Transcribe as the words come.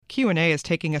Q&A is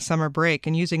taking a summer break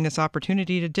and using this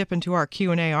opportunity to dip into our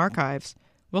Q&A archives.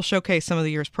 We'll showcase some of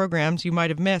the year's programs you might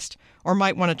have missed or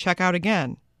might want to check out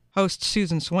again. Host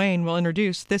Susan Swain will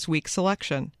introduce this week's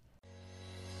selection.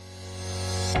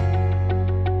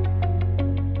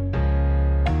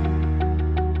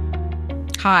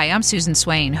 Hi, I'm Susan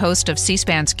Swain, host of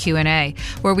C-SPAN's Q&A,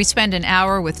 where we spend an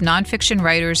hour with nonfiction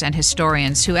writers and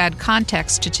historians who add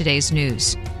context to today's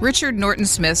news. Richard Norton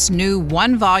Smith's new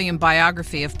one-volume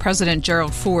biography of President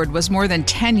Gerald Ford was more than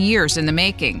 10 years in the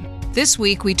making. This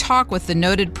week, we talk with the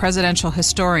noted presidential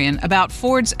historian about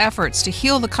Ford's efforts to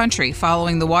heal the country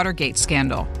following the Watergate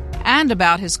scandal, and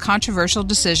about his controversial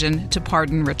decision to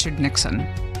pardon Richard Nixon.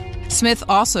 Smith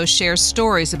also shares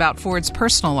stories about Ford's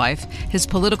personal life, his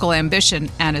political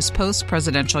ambition, and his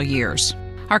post-presidential years.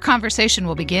 Our conversation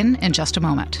will begin in just a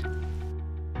moment.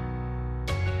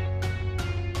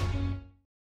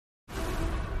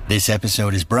 This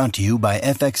episode is brought to you by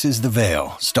FX's The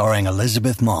Veil, starring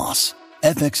Elizabeth Moss.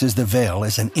 FX's The Veil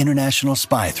is an international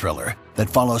spy thriller that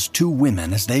follows two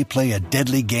women as they play a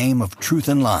deadly game of truth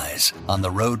and lies on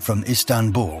the road from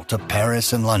Istanbul to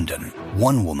Paris and London.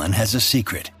 One woman has a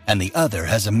secret, and the other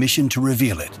has a mission to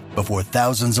reveal it before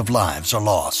thousands of lives are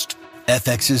lost.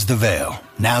 FX's The Veil,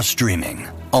 now streaming,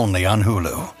 only on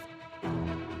Hulu.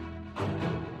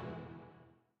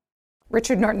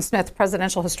 Richard Norton Smith,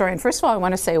 presidential historian. First of all, I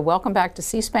want to say welcome back to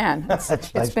C-SPAN.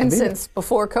 It's been since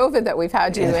before COVID that we've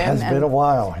had you in. It has been a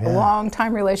while. Yeah. A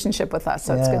long-time relationship with us,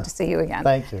 so it's good to see you again.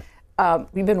 Thank you.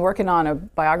 We've been working on a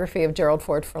biography of Gerald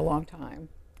Ford for a long time,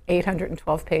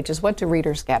 812 pages. What do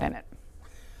readers get in it?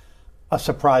 A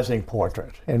surprising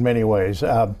portrait in many ways.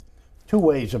 Two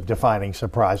ways of defining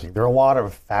surprising. There are a lot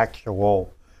of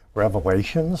factual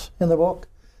revelations in the book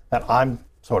that I'm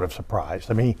sort of surprised.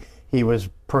 I mean, he was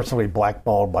personally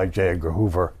blackballed by J. Edgar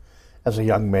Hoover as a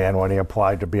young man when he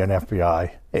applied to be an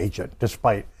FBI agent,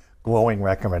 despite glowing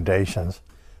recommendations,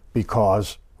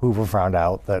 because Hoover found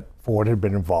out that Ford had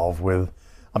been involved with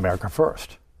America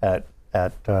First at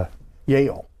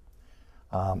Yale.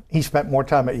 He spent more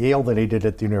time at Yale than he did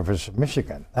at the University of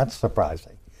Michigan. That's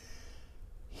surprising.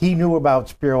 He knew about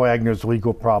Spiro Agnew's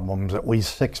legal problems at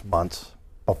least 6 months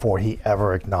before he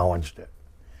ever acknowledged it.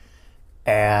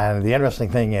 And the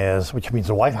interesting thing is, which means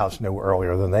the White House knew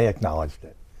earlier than they acknowledged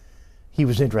it, he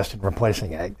was interested in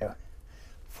replacing Agnew.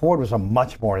 Ford was a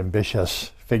much more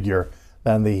ambitious figure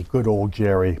than the good old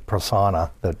Jerry persona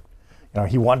that,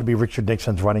 he wanted to be Richard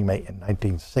Nixon's running mate in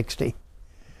 1960.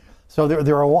 So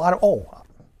there are a lot of,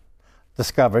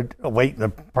 discovered late in the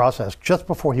process, just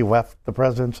before he left the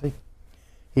presidency,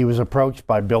 he was approached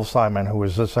by Bill Simon, who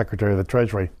was the Secretary of the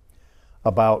Treasury,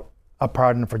 about a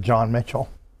pardon for John Mitchell,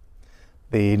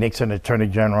 the Nixon Attorney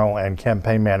General and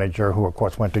campaign manager, who of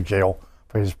course went to jail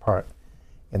for his part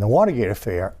in the Watergate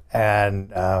affair,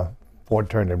 and Ford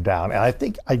turned him down. And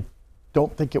I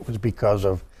don't think it was because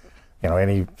of,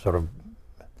 any sort of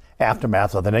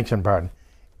aftermath of the Nixon pardon.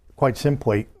 Quite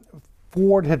simply,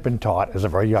 Ford had been taught as a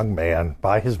very young man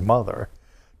by his mother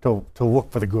to look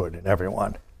for the good in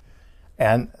everyone.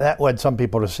 And that led some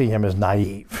people to see him as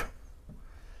naive.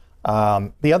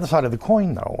 The other side of the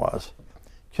coin, though, was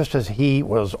just as he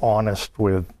was honest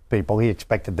with people, he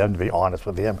expected them to be honest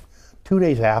with him. 2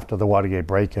 days after the Watergate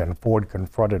break-in, Ford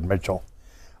confronted Mitchell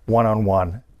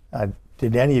one-on-one.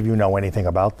 Did any of you know anything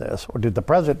about this? Or did the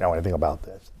president know anything about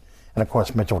this? And of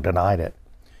course, Mitchell denied it.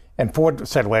 And Ford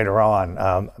said later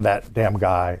on, that damn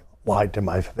guy lied to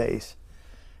my face.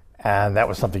 And that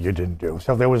was something you didn't do.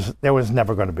 So there was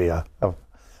never going to be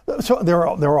so there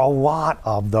are a lot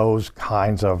of those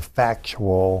kinds of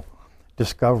factual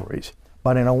discoveries.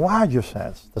 But in a larger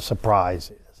sense, the surprise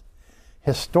is,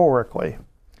 historically,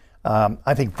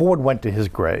 I think Ford went to his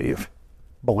grave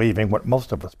believing what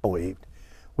most of us believed,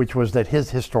 which was that his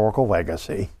historical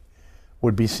legacy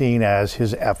would be seen as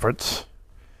his efforts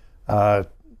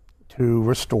to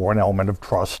restore an element of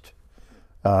trust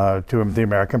to the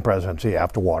American presidency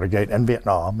after Watergate and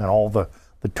Vietnam and all the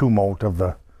tumult of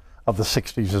the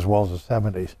 60s as well as the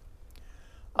 70s.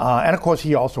 And of course,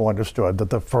 he also understood that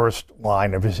the first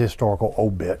line of his historical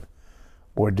obit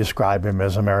would describe him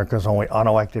as America's only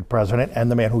unelected president and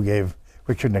the man who gave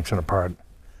Richard Nixon a pardon.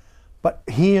 But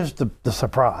here's the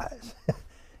surprise,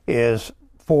 is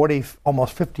 40,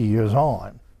 almost 50 years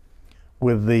on,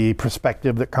 with the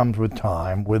perspective that comes with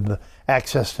time, with the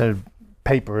access to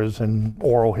papers and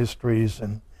oral histories,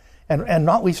 and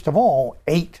not least of all,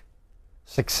 8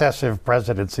 successive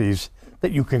presidencies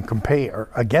that you can compare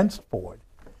against Ford.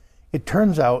 It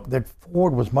turns out that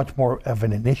Ford was much more of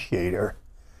an initiator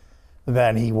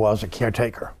than he was a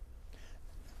caretaker.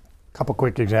 A couple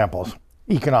quick examples.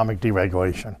 Economic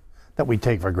deregulation that we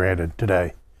take for granted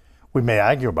today. we may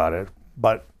argue about it,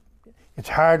 but it's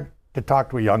hard to talk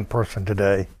to a young person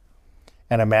today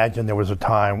and imagine there was a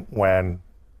time when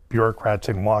bureaucrats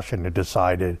in Washington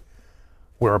decided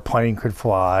where a plane could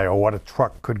fly or what a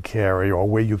truck could carry or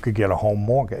where you could get a home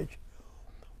mortgage.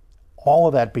 All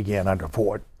of that began under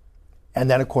Ford. And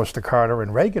then, of course, the Carter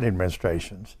and Reagan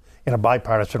administrations, in a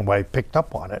bipartisan way, picked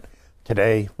up on it.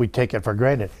 Today, we take it for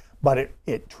granted. But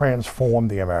it transformed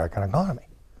the American economy.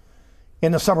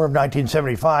 In the summer of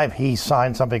 1975, he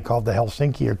signed something called the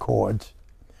Helsinki Accords,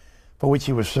 for which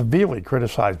he was severely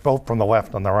criticized, both from the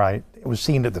left and the right. It was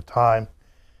seen at the time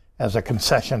as a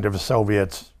concession to the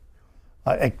Soviets,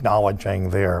 acknowledging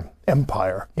their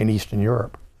empire in Eastern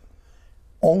Europe.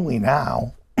 Only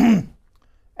now,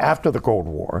 after the Cold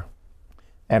War,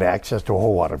 and access to a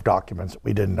whole lot of documents that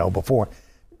we didn't know before,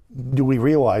 do we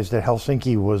realize that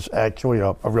Helsinki was actually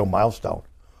a real milestone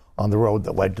on the road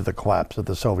that led to the collapse of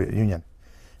the Soviet Union.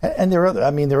 And there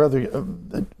are other,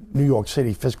 New York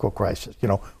City fiscal crisis,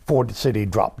 Ford City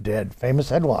dropped dead, famous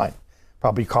headline,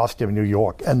 probably cost him New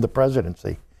York and the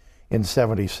presidency in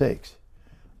 '76.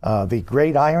 The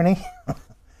great irony,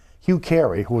 Hugh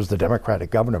Carey, who was the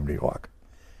Democratic governor of New York,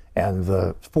 and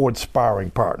the Ford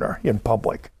sparring partner in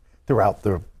public throughout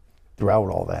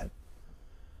all that,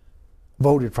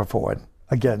 voted for Ford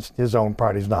against his own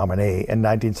party's nominee in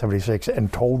 1976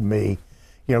 and told me,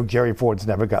 Jerry Ford's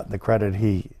never gotten the credit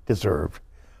he deserved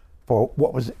for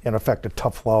what was, in effect, a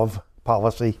tough love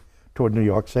policy toward New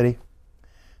York City.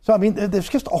 So, there's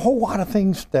just a whole lot of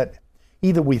things that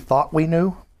either we thought we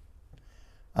knew.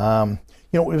 It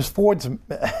was Ford's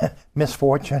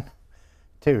misfortune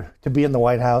to be in the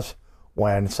White House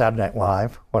when Saturday Night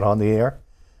Live went on the air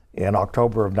in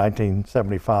October of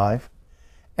 1975.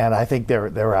 And I think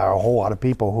there are a whole lot of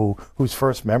people whose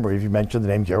first memory, if you mention the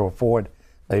name Gerald Ford,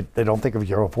 they don't think of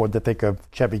Gerald Ford, they think of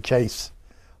Chevy Chase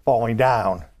falling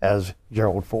down as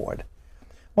Gerald Ford.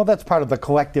 Well, that's part of the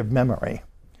collective memory.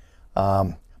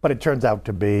 But it turns out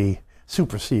to be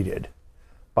superseded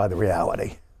by the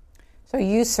reality. So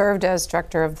you served as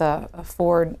director of the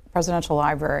Ford Presidential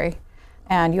Library,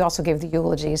 and you also gave the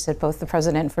eulogies at both the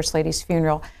President and First Lady's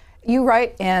funeral. You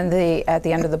write at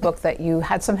the end of the book that you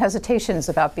had some hesitations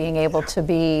about being able to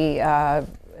be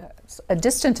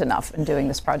distant enough in doing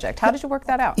this project. How did you work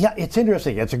that out? Yeah, it's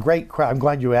interesting. It's a great crowd. I'm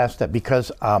glad you asked that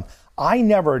because I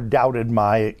never doubted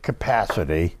my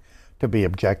capacity to be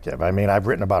objective. I've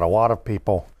written about a lot of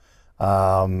people,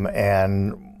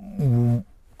 and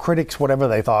critics, whatever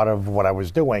they thought of what I was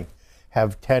doing,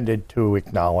 have tended to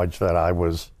acknowledge that I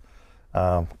was,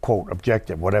 quote,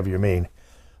 objective, whatever you mean.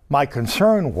 My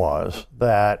concern was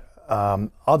that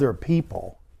other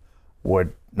people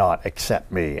would not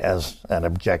accept me as an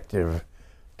objective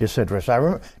disinterest. I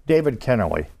remember David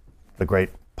Kennerly, the great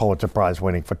Pulitzer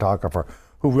Prize-winning photographer,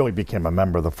 who really became a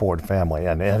member of the Ford family,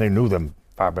 and he knew them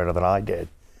far better than I did,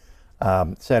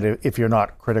 said, if you're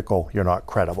not critical, you're not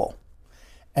credible.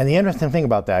 And the interesting thing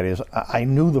about that is I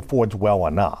knew the Fords well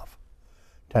enough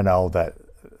to know that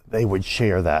they would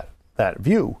share that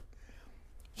view.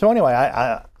 So anyway,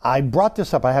 I brought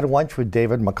this up. I had lunch with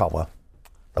David McCullough,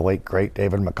 the late, great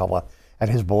David McCullough, at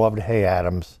his beloved Hay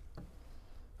Adams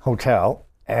Hotel,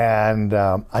 and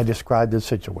I described the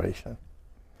situation.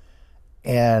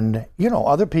 And,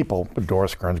 other people,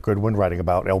 Doris Kearns Goodwin writing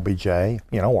about LBJ,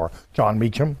 or John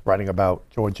Meacham writing about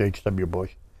George H.W.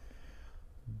 Bush.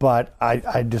 But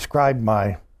I described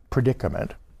my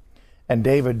predicament, and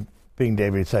David, being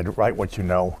David, said, write what you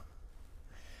know.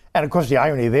 And of course, the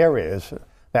irony there is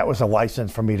that was a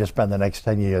license for me to spend the next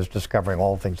 10 years discovering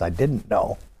all the things I didn't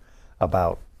know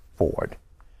about Ford.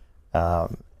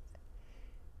 In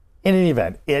any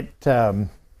event, it's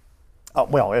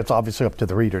obviously up to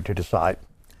the reader to decide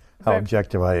how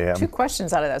objective I am. Two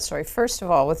questions out of that story. First of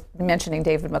all, with mentioning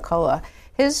David McCullough,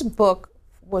 his book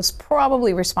was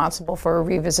probably responsible for a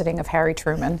revisiting of Harry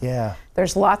Truman. Yeah.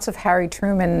 There's lots of Harry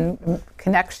Truman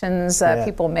connections that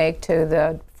people make to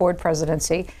the Ford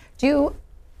presidency. Do you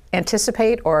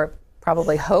anticipate or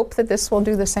probably hope that this will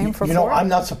do the same for Ford? I'm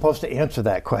not supposed to answer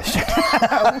that question.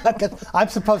 I'm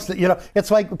supposed to,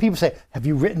 it's like when people say, have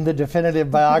you written the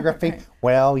definitive biography?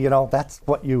 Well, that's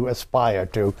what you aspire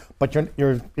to, but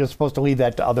you're supposed to leave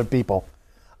that to other people.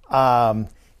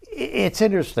 It's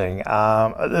interesting.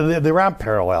 There are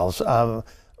parallels.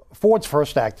 Ford's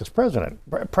first act as president.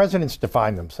 Presidents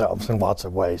define themselves in lots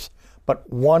of ways,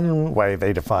 but one way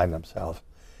they define themselves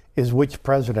is which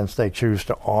presidents they choose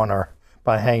to honor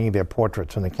by hanging their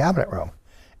portraits in the cabinet room.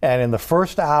 And in the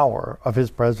first hour of his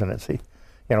presidency,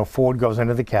 Ford goes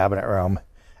into the cabinet room,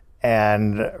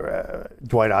 and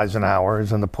Dwight Eisenhower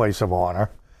is in the place of honor.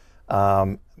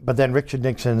 But then Richard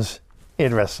Nixon's,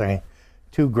 interesting,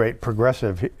 two great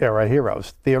progressive era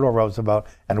heroes, Theodore Roosevelt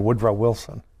and Woodrow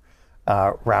Wilson,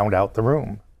 round out the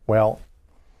room. Well,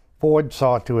 Ford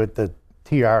saw to it that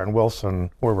TR and Wilson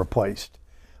were replaced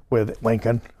with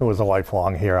Lincoln, who was a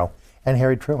lifelong hero, and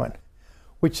Harry Truman,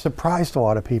 which surprised a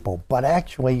lot of people. But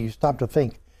actually, you stop to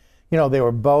think, they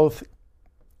were both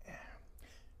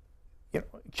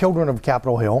children of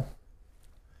Capitol Hill,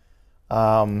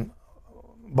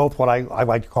 both what I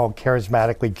like to call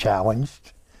charismatically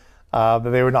challenged.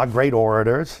 They were not great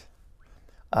orators,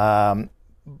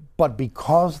 but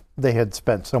because they had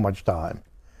spent so much time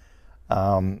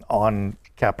on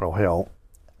Capitol Hill,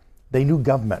 they knew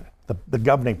government, the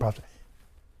governing process.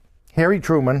 Harry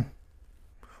Truman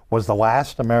was the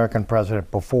last American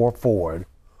president before Ford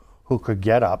who could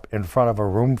get up in front of a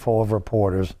room full of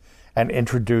reporters and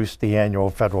introduce the annual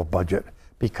federal budget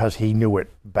because he knew it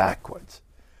backwards.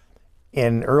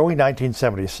 In early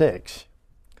 1976,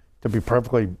 to be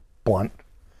perfectly blunt,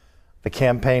 the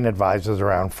campaign advisors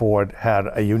around Ford had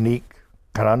a unique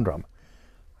conundrum.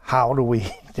 How do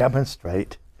we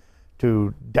demonstrate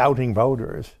to doubting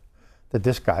voters that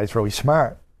this guy's really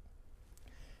smart?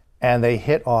 And they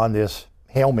hit on this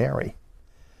Hail Mary.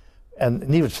 And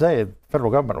needless to say, the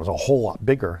federal government was a whole lot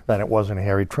bigger than it was in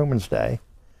Harry Truman's day.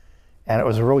 And it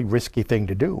was a really risky thing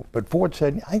to do. But Ford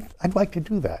said, I'd like to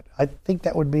do that. I think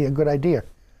that would be a good idea.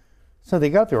 So they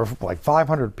got there for like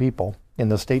 500 people in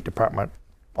the State Department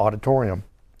auditorium.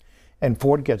 And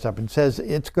Ford gets up and says,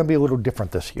 it's going to be a little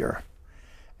different this year.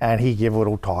 And he gave a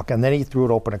little talk, and then he threw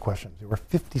it open to questions. There were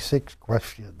 56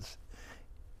 questions,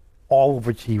 all of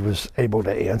which he was able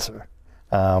to answer.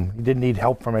 He didn't need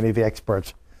help from any of the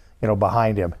experts,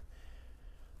 behind him.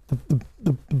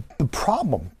 The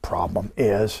problem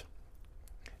is,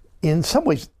 in some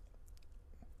ways,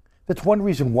 that's one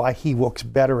reason why he looks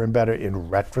better and better in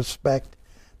retrospect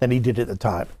than he did at the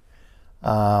time.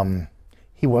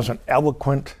 He wasn't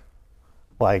eloquent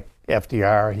like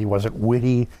FDR. He wasn't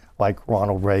witty like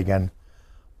Ronald Reagan,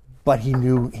 but he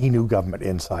knew government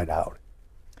inside out.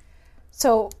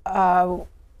 So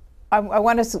I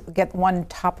want us to get one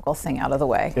topical thing out of the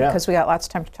way, because we got lots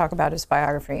of time to talk about his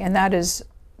biography, and that is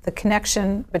the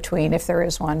connection between, if there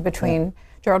is one, between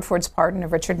Gerald Ford's pardon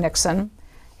of Richard Nixon,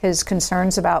 his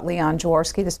concerns about Leon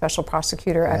Jaworski, the special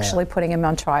prosecutor, actually putting him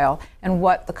on trial, and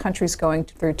what the country's going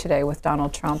through today with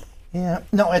Donald Trump. Yeah,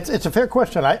 no, it's a fair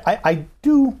question. I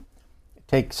do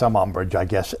take some umbrage, I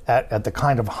guess, at the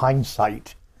kind of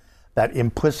hindsight that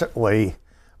implicitly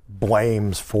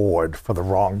blames Ford for the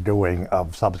wrongdoing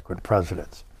of subsequent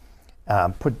presidents.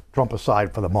 Put Trump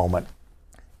aside for the moment.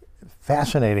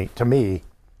 Fascinating to me,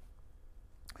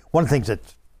 one of the things that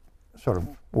sort of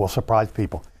will surprise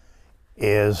people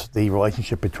is the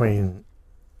relationship between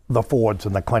the Fords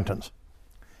and the Clintons.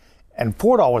 And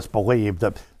Ford always believed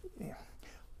that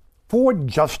Ford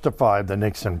justified the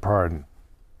Nixon pardon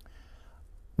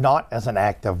not as an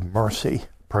act of mercy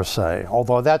per se,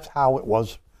 although that's how it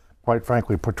was, quite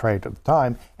frankly, portrayed at the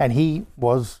time, and he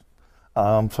was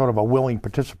sort of a willing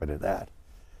participant in that.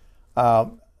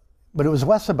 But it was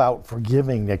less about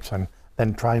forgiving Nixon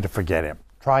than trying to forget him,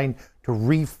 trying to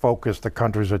refocus the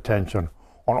country's attention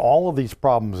on all of these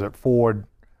problems that Ford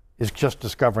is just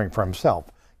discovering for himself.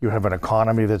 You have an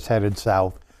economy that's headed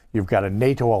south. You've got a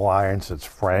NATO alliance that's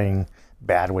fraying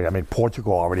badly. I mean,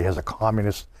 Portugal already has a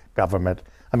communist government.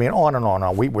 I mean, on and on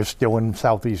and on. We're still in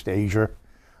Southeast Asia,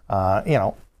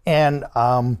 and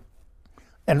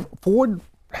Ford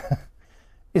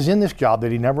is in this job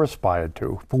that he never aspired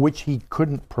to, for which he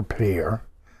couldn't prepare,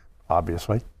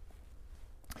 obviously.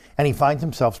 And he finds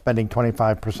himself spending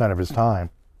 25% of his time,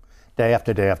 day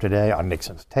after day after day, on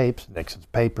Nixon's tapes, Nixon's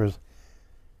papers.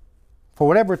 For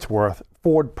whatever it's worth,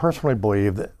 Ford personally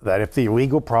believed that if the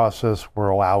legal process were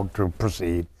allowed to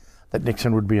proceed, that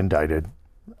Nixon would be indicted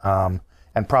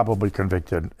and probably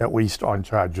convicted, at least on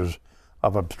charges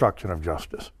of obstruction of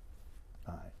justice.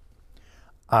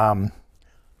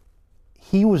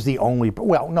 He was the only,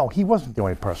 well, no, he wasn't the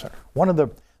only person. One of the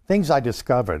things I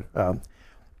discovered,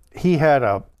 he had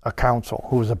a counsel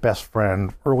who was a best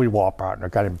friend, early law partner, a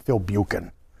guy named Phil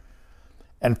Buchan.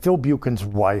 And Phil Buchan's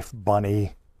wife,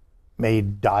 Bunny,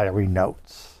 made diary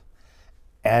notes.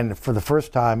 And for the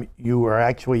first time, you were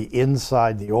actually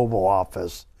inside the Oval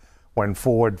Office when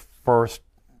Ford first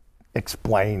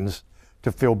explains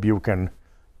to Phil Buchan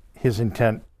his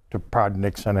intent to pardon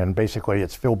Nixon, and basically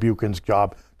it's Phil Buchan's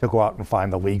job to go out and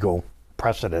find the legal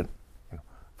precedent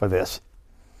for this.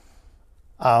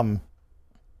 When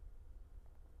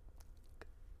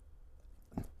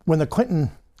the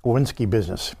Clinton-Lewinsky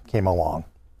business came along,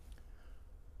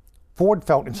 Ford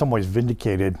felt in some ways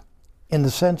vindicated in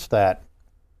the sense that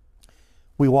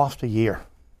we lost a year.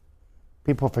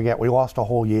 People forget we lost a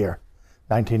whole year,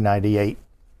 1998,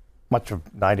 much of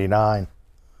 99,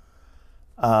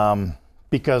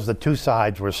 because the two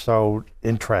sides were so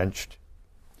entrenched.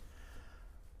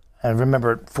 And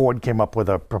remember, Ford came up with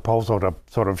a proposal to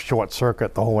sort of short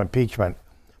circuit the whole impeachment.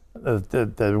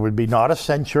 There would be not a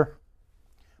censure,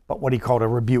 but what he called a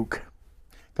rebuke,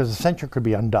 because the censure could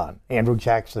be undone. Andrew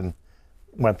Jackson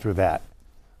went through that.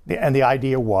 And the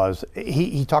idea was,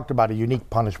 he talked about a unique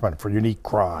punishment for unique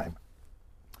crime,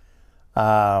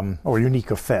 or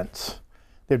unique offense.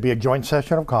 There'd be a joint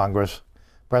session of Congress.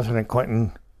 President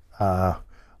Clinton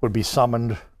would be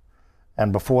summoned,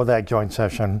 and before that joint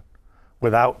session,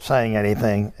 without saying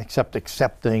anything except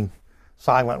accepting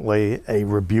silently a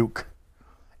rebuke,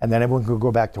 and then everyone could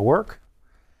go back to work.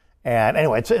 And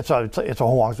anyway, it's a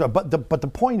whole long story. But the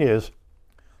point is,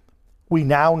 we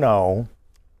now know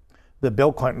that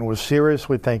Bill Clinton was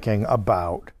seriously thinking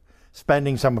about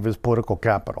spending some of his political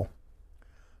capital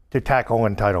to tackle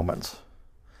entitlements,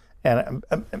 and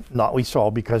not least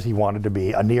all because he wanted to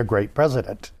be a near great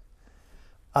president.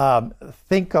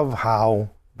 Think of how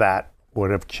that would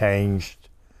have changed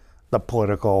the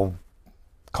political,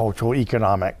 cultural,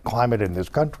 economic climate in this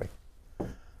country,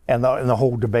 and the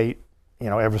whole debate,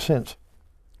 ever since.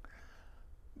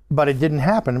 But it didn't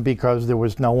happen because there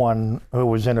was no one who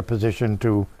was in a position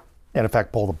to, in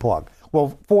effect, pull the plug.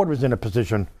 Well, Ford was in a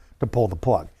position to pull the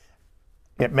plug.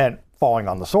 It meant falling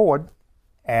on the sword,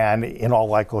 and in all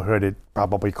likelihood, it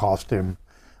probably cost him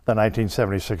the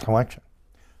 1976 election.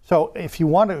 So if you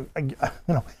want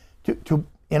to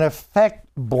in effect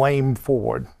blame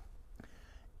Ford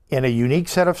in a unique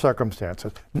set of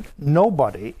circumstances,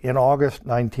 nobody in August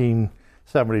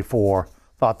 1974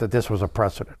 thought that this was a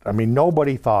precedent. I mean,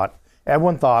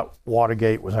 everyone thought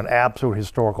Watergate was an absolute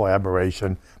historical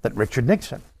aberration, that Richard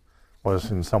Nixon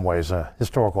was in some ways a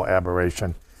historical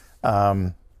aberration.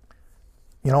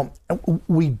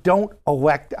 We don't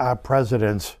elect our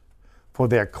presidents for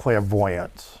their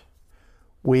clairvoyance.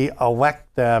 We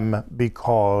elect them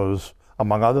because,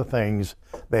 among other things,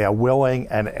 they are willing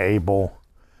and able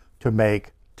to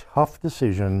make tough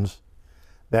decisions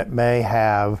that may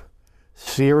have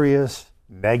serious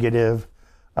negative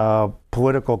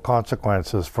political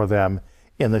consequences for them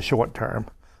in the short term,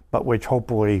 but which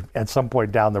hopefully at some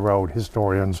point down the road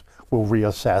historians will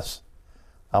reassess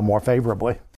more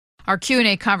favorably. Our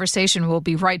Q&A conversation will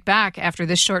be right back after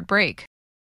this short break.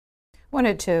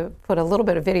 Wanted to put a little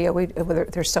bit of video.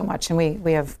 There's so much, and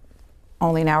we have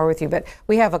only an hour with you, but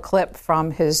we have a clip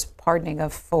from his pardoning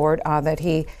of Ford that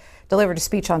he delivered a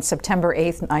speech on September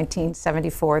 8th,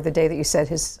 1974, the day that you said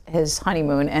his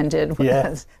honeymoon ended.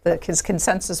 Yeah. His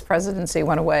consensus presidency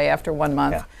went away after 1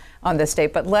 month on this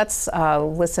date. But let's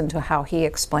listen to how he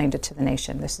explained it to the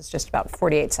nation. This is just about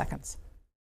 48 seconds.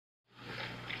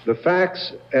 The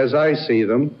facts, as I see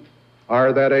them,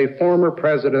 are that a former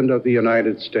president of the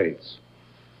United States,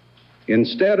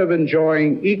 instead of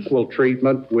enjoying equal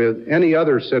treatment with any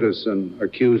other citizen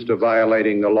accused of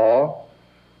violating the law,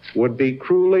 would be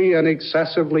cruelly and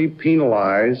excessively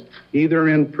penalized either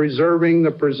in preserving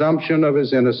the presumption of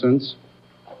his innocence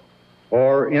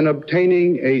or in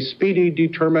obtaining a speedy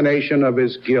determination of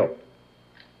his guilt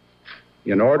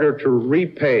in order to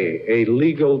repay a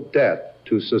legal debt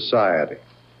to society.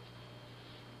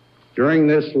 During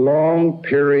this long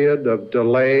period of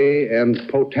delay and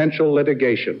potential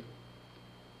litigation,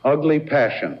 ugly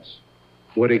passions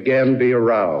would again be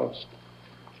aroused,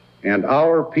 and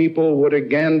our people would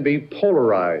again be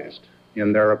polarized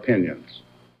in their opinions.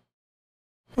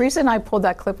 The reason I pulled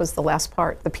that clip was the last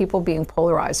part, the people being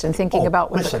polarized and thinking about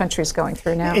what the country's going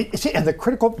through now.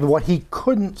 And what he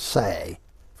couldn't say,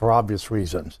 for obvious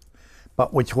reasons,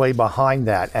 but which lay behind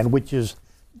that and which is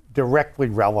directly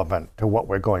relevant to what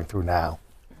we're going through now.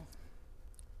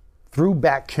 Through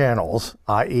back channels,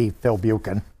 i.e. Phil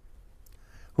Buchan,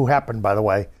 who happened, by the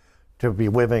way, to be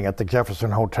living at the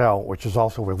Jefferson Hotel, which is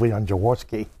also where Leon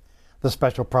Jaworski, the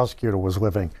special prosecutor, was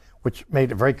living, which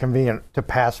made it very convenient to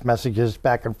pass messages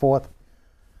back and forth.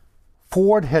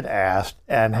 Ford had asked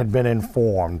and had been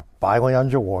informed by Leon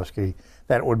Jaworski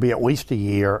that it would be at least a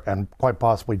year and quite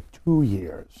possibly 2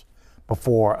 years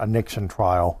before a Nixon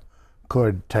trial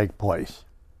could take place.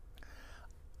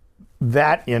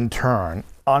 That, in turn,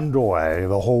 underlay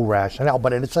the whole rationale,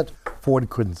 but in a sense, Ford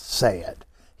couldn't say it.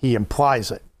 He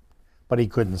implies it, but he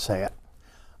couldn't say it.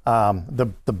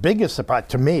 The biggest surprise,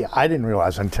 to me, I didn't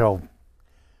realize until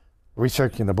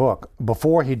researching the book,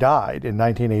 before he died in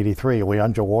 1983,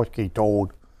 Leon Jaworski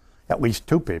told at least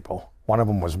two people, one of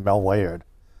them was Mel Laird,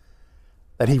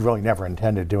 that he really never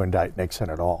intended to indict Nixon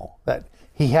at all. That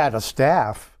he had a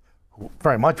staff who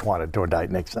very much wanted to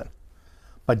indict Nixon,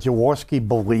 but Jaworski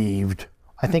believed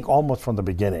I think almost from the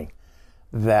beginning,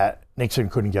 that Nixon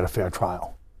couldn't get a fair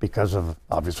trial because of,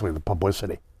 obviously, the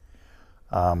publicity.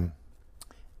 And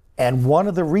one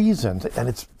of the reasons, and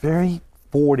it's very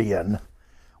Fordian,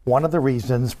 one of the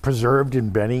reasons preserved in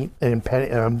Bunny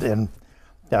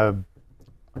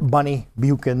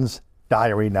Buchan's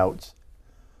diary notes.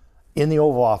 In the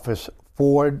Oval Office,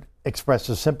 Ford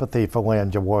expresses sympathy for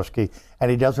Leon Jaworski, and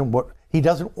he doesn't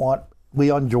want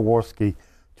Leon Jaworski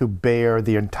to bear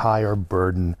the entire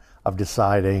burden of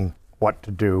deciding what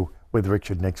to do with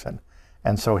Richard Nixon.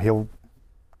 And so he'll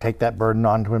take that burden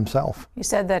onto himself. You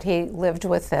said that he lived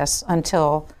with this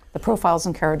until the Profiles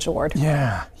in Courage Award.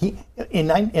 Yeah.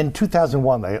 In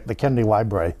 2001, the Kennedy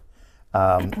Library,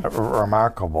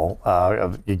 remarkable,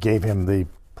 you gave him the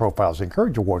Profiles in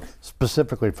Courage Award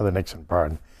specifically for the Nixon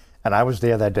pardon. And I was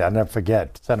there that day. I'll never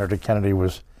forget. Senator Kennedy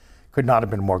could not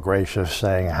have been more gracious,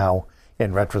 saying how,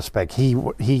 in retrospect,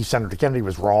 Senator Kennedy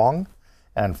was wrong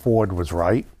and Ford was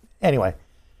right. Anyway,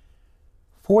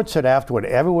 Ford said afterward,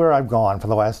 everywhere I've gone for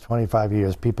the last 25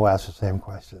 years, people ask the same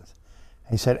questions.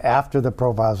 He said after the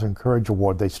Profiles in Courage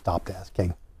Award, they stopped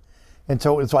asking. And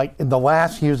so it's like in the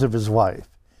last years of his life,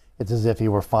 it's as if he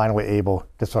were finally able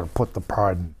to sort of put the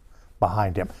pardon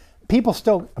behind him. People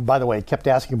still, by the way, kept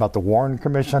asking about the Warren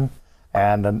Commission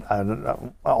and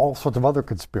all sorts of other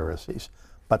conspiracies.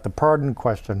 But the pardon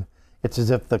question, it's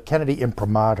as if the Kennedy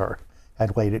imprimatur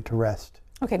had laid it to rest.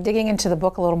 Okay, digging into the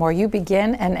book a little more, you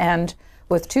begin and end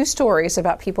with two stories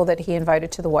about people that he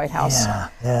invited to the White House.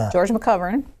 Yeah. George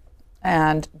McGovern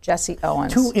and Jesse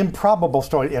Owens. Two improbable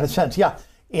stories, in a sense, yeah.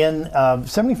 In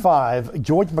 75,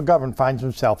 George McGovern finds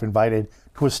himself invited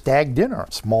to a stag dinner,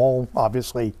 small,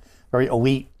 obviously very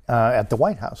elite, at the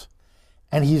White House.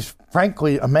 And he's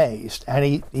frankly amazed.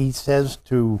 And he says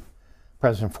to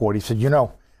President Ford, he said,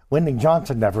 Lyndon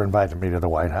Johnson never invited me to the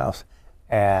White House.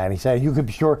 And he said, you can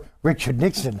be sure Richard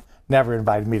Nixon never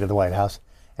invited me to the White House.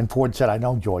 And Ford said, I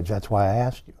know, George, that's why I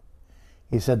asked you.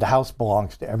 He said, the House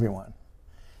belongs to everyone.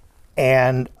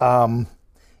 And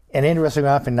interestingly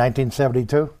enough, in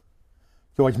 1972,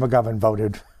 George McGovern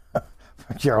voted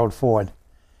for Gerald Ford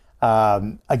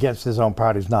against his own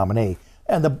party's nominee.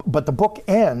 But the book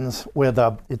ends with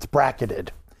it's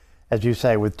bracketed, as you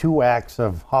say, with two acts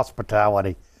of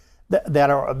hospitality that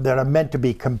are meant to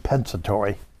be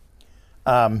compensatory.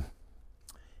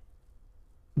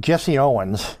 Jesse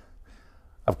Owens,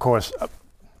 of course,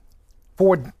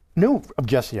 Ford knew of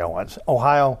Jesse Owens,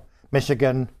 Ohio,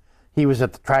 Michigan. He was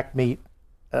at the track meet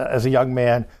as a young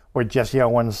man where Jesse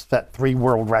Owens set 3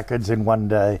 world records in one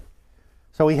day.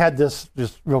 So he had this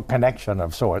real connection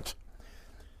of sorts.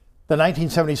 The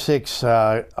 1976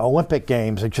 Olympic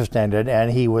Games had just ended,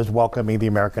 and he was welcoming the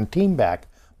American team back.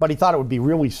 But he thought it would be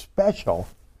really special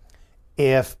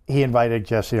if he invited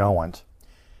Jesse Owens.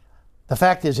 The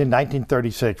fact is, in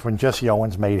 1936, when Jesse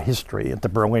Owens made history at the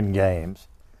Berlin Games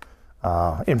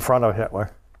in front of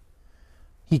Hitler,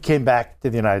 he came back to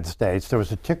the United States. There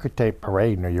was a ticker tape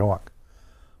parade in New York,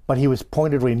 but he was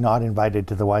pointedly not invited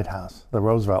to the White House, the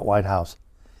Roosevelt White House.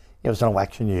 It was an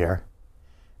election year,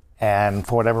 and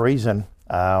for whatever reason,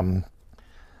 all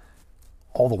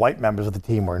the white members of the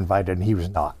team were invited, and he was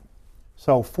not.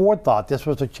 So Ford thought this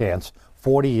was a chance,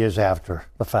 40 years after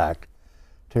the fact,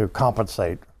 to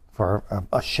compensate for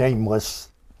a shameless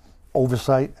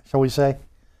oversight, shall we say.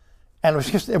 And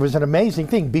it was an amazing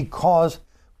thing because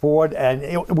Ford,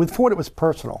 with Ford it was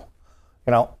personal,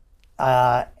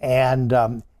 and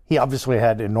he obviously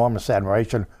had enormous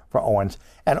admiration for Owens.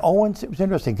 And Owens, it was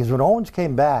interesting because when Owens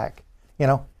came back,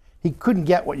 he couldn't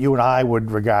get what you and I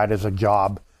would regard as a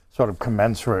job sort of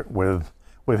commensurate with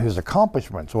his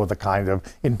accomplishments or the kind of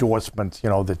endorsements,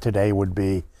 that today would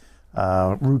be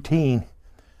routine.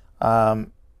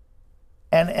 And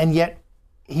yet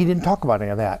he didn't talk about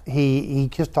any of that. He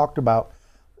just talked about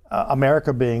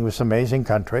America being this amazing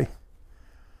country.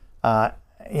 And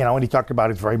he talked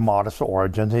about its very modest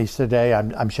origins. He said, today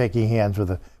I'm shaking hands with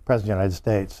the President of the United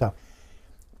States. So,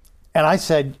 and I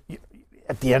said,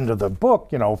 at the end of the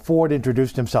book, Ford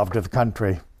introduced himself to the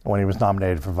country when he was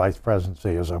nominated for vice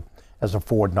presidency as a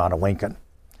Ford, not a Lincoln.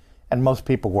 And most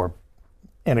people were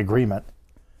in agreement.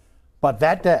 But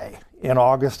that day, in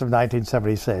August of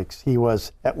 1976, he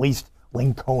was at least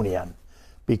Lincolnian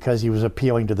because he was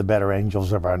appealing to the better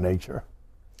angels of our nature.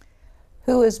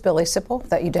 Who is Billy Sipple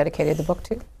that you dedicated the book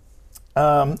to?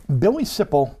 Billy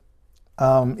Sipple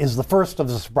is the first of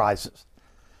the surprises.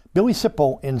 Billy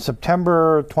Sipple, in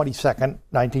September 22nd,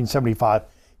 1975,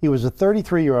 he was a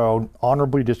 33-year-old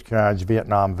honorably discharged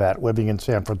Vietnam vet living in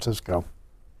San Francisco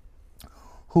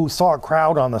who saw a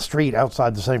crowd on the street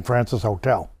outside the St. Francis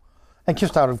Hotel and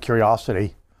just out of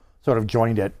curiosity sort of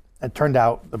joined it. It turned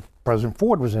out the President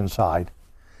Ford was inside.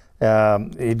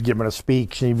 He'd given a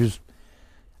speech. He was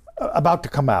about to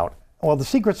come out. Well, the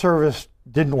Secret Service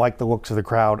didn't like the looks of the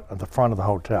crowd at the front of the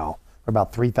hotel. There were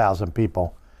about 3,000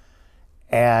 people.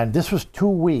 And this was 2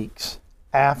 weeks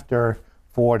after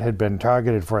Ford had been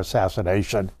targeted for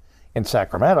assassination in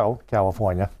Sacramento,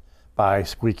 California, by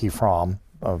Squeaky Fromm,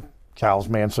 a Charles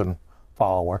Manson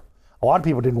follower. A lot of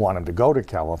people didn't want him to go to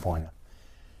California.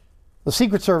 The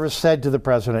Secret Service said to the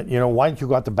president, why don't you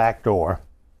go out the back door?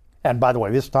 And by the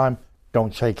way, this time,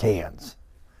 don't shake hands.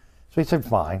 So he said,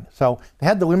 fine. So they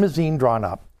had the limousine drawn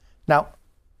up. Now,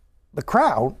 the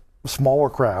crowd, the smaller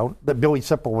crowd that Billy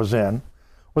Sipple was in,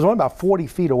 was only about 40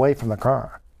 feet away from the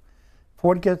car.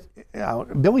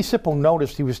 Billy Sipple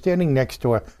noticed he was standing next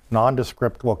to a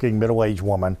nondescript-looking middle-aged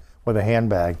woman with a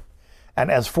handbag. And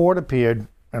as Ford appeared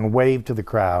and waved to the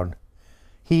crowd,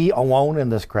 he, alone in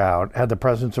this crowd, had the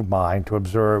presence of mind to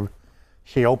observe.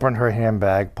 She opened her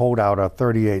handbag, pulled out a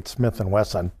 .38 Smith &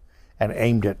 Wesson, and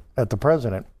aimed it at the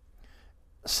president.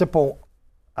 Sipple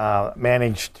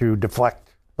managed to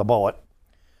deflect the bullet.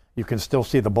 You can still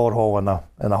see the bullet hole in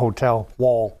the hotel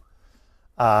wall.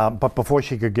 But before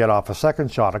she could get off a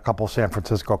second shot, a couple San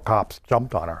Francisco cops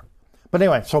jumped on her. But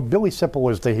anyway, so Billy Sipple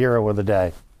was the hero of the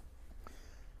day.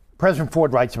 President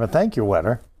Ford writes him a thank you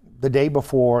letter. The day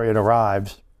before it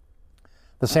arrives,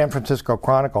 the San Francisco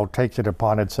Chronicle takes it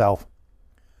upon itself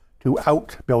to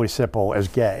out Billy Sipple as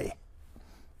gay.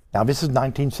 Now, this is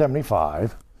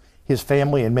 1975. His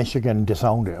family in Michigan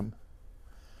disowned him.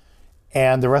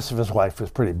 And the rest of his life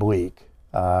was pretty bleak.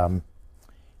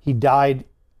 He died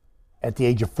at the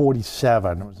age of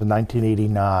 47. It was in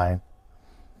 1989.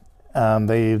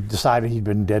 They decided he'd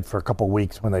been dead for a couple of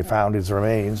weeks when they found his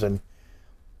remains. And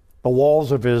the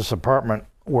walls of his apartment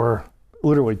were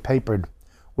literally papered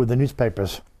with the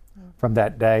newspapers from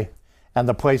that day. And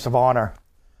the place of honor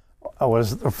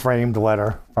was a framed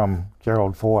letter from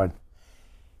Gerald Ford.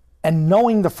 And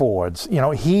knowing the Fords,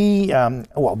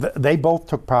 they both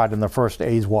took part in the first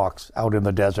AIDS walks out in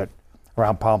the desert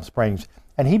around Palm Springs.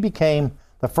 And he became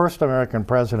the first American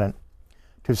president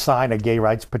to sign a gay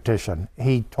rights petition.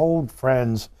 He told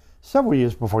friends several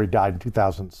years before he died in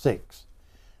 2006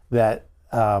 that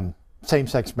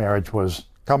same-sex marriage was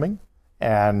coming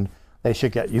and they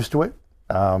should get used to it.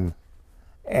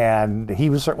 And he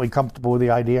was certainly comfortable with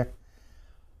the idea.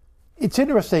 It's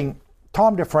interesting,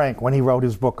 Tom DeFrank, when he wrote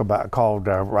his book called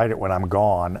Write It When I'm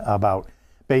Gone,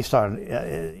 based on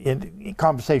in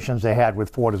conversations they had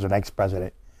with Ford as an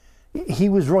ex-president, he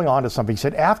was really onto something. He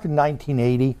said after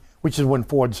 1980, which is when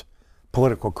Ford's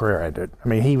political career ended. I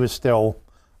mean, he was still,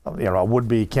 a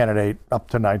would-be candidate up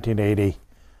to 1980,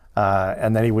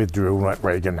 and then he withdrew and let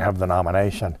Reagan have the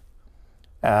nomination.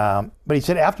 But he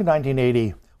said after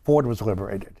 1980, Ford was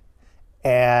liberated.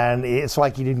 And it's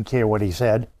like he didn't care what he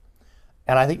said.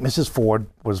 And I think Mrs. Ford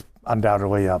was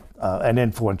undoubtedly an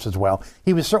influence as well.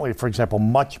 He was certainly, for example,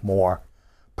 much more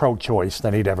pro-choice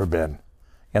than he'd ever been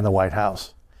in the White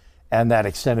House. And that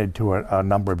extended to a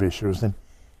number of issues. And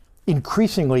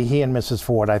increasingly, he and Mrs.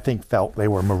 Ford, I think, felt they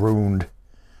were marooned.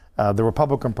 The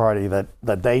Republican Party that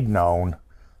they'd known,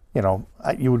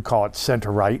 you would call it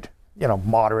center-right,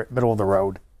 moderate, middle of the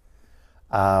road.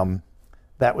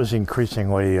 That was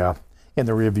increasingly in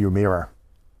the rearview mirror.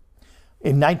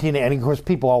 And of course,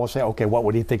 people always say, okay, what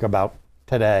would he think about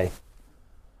today?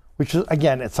 Which is,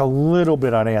 again, it's a little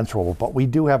bit unanswerable, but we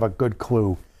do have a good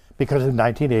clue because in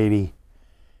 1980,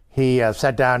 he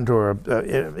sat down to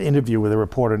an interview with a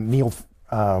reporter, Neil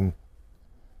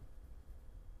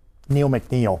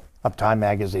McNeil of Time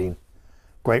magazine,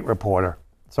 great reporter,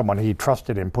 someone he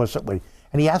trusted implicitly.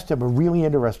 And he asked him a really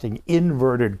interesting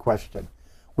inverted question,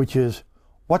 which is,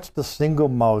 what's the single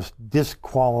most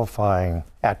disqualifying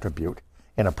attribute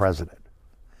in a president?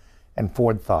 And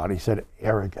Ford thought, he said,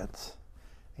 arrogance.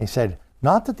 He said,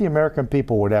 not that the American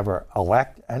people would ever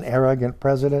elect an arrogant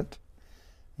president.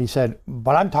 He said,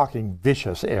 but I'm talking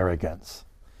vicious arrogance.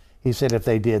 He said, if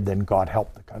they did, then God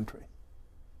help the country.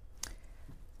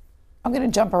 I'm going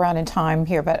to jump around in time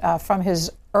here, but from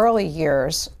his early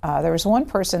years, there was one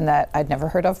person that I'd never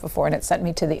heard of before, and it sent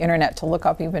me to the internet to look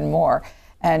up even more.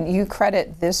 And you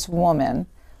credit this woman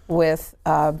with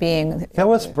being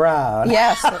Phyllis Brown.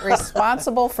 Yes,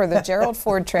 responsible for the Gerald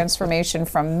Ford transformation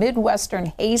from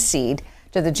Midwestern hayseed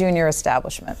to the junior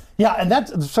establishment. Yeah, and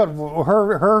that's sort of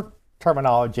her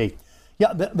terminology.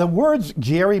 Yeah, the words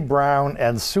Jerry Brown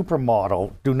and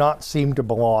supermodel do not seem to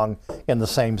belong in the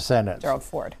same sentence. Gerald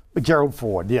Ford. Gerald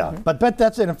Ford, yeah. Mm-hmm. But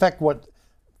that's in effect what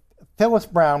Phyllis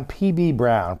Brown, PB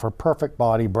Brown, for Perfect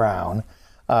Body Brown,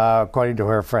 according to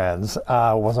her friends,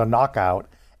 was a knockout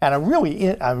and a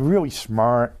really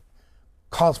smart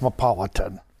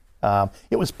cosmopolitan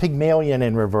It was Pygmalion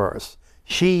in reverse.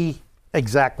 She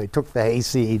exactly took the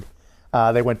hayseed.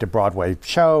 They went to Broadway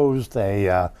shows.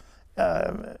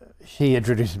 She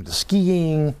introduced him to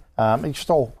skiing. Just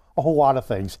a whole lot of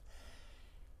things.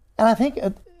 And I think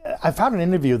I found an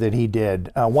interview that he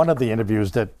did, one of the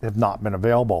interviews that have not been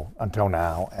available until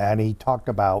now, and he talked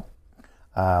about,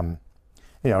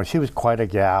 she was quite a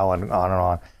gal, and on and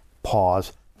on.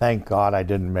 Pause. Thank God I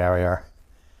didn't marry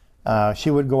her. She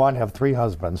would go on to have 3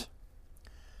 husbands,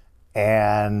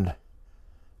 and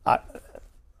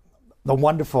the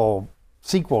wonderful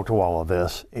sequel to all of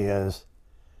this is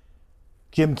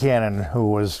Jim Cannon,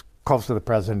 who was close to the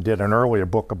president, did an earlier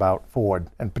book about Ford,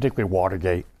 and particularly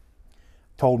Watergate,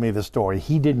 told me the story.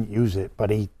 He didn't use it,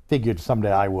 but he figured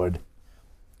someday I would.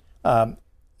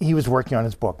 He was working on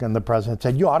his book, and the president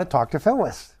said, you ought to talk to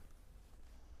Phyllis.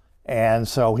 And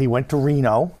so he went to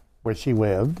Reno, where she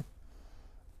lived,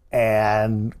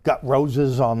 and got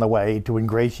roses on the way to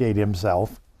ingratiate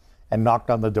himself, and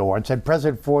knocked on the door and said,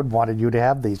 President Ford wanted you to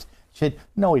have these. She said,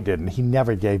 no, he didn't. He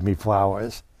never gave me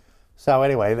flowers. So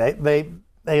anyway,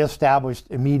 they established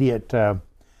immediate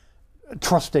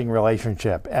trusting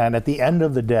relationship. And at the end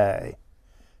of the day,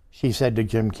 she said to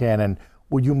Jim Cannon,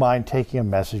 would you mind taking a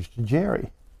message to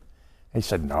Jerry? And he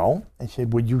said, no. And she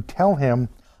said, would you tell him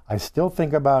I still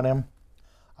think about him,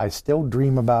 I still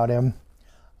dream about him,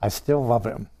 I still love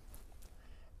him?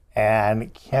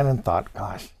 And Cannon thought,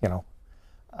 gosh, am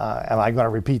I going to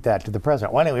repeat that to the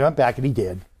president? Well, anyway, he went back and he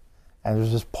did. And there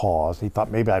was this pause. He thought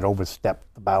maybe I'd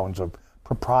overstepped the bounds of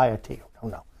propriety. Oh,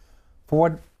 no.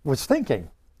 Ford was thinking.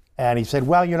 And he said,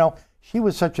 well, she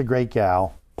was such a great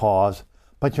gal, pause.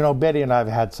 But, Betty and I have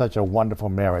had such a wonderful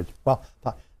marriage. Well,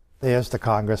 there's the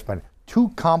congressman.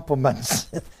 2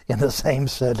 compliments in the same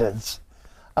sentence.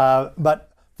 But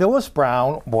Phyllis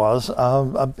Brown was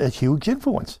a huge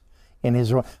influence in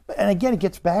his role. And again, it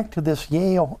gets back to this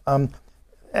Yale,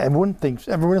 everyone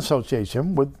associates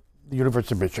him with the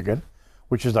University of Michigan,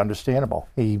 which is understandable.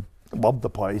 He loved the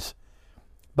place.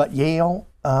 But Yale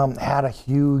had a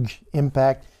huge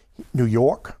impact. New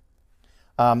York.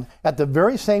 At the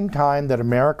very same time that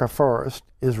America First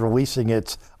is releasing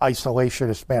its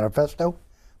isolationist manifesto,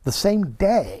 the same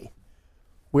day,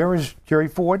 where is Jerry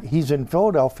Ford? He's in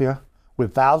Philadelphia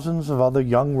with thousands of other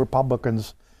young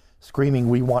Republicans screaming,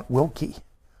 we want Wilkie,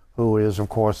 who is, of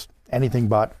course, anything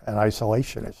but an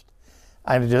isolationist.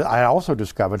 And I also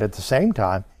discovered at the same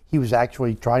time, he was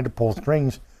actually trying to pull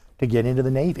strings to get into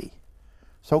the Navy.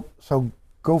 So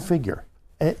go figure.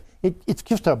 It's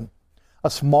just a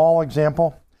small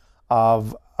example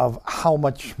of how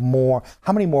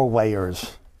many more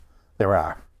layers there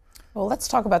are. Well, let's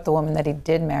talk about the woman that he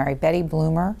did marry, Betty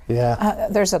Bloomer. Yeah.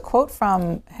 There's a quote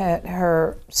from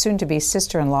her soon-to-be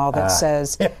sister-in-law that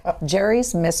says,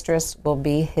 Jerry's mistress will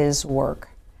be his work.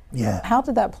 Yeah. How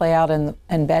did that play out in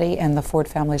Betty and the Ford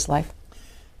family's life?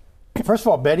 First of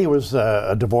all, Betty was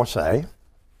a divorcee.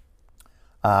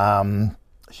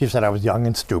 She said I was young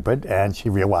and stupid, and she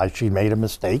realized she made a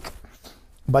mistake.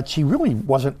 But she really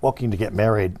wasn't looking to get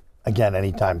married again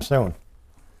anytime soon.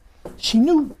 She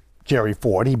knew Jerry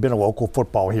Ford. He'd been a local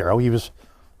football hero. He was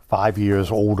 5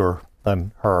 years older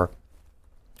than her.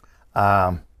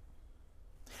 And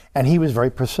he was very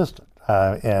persistent.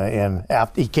 And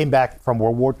after he came back from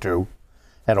World War II,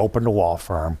 had opened a law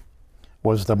firm,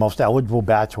 was the most eligible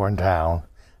bachelor in town,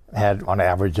 had on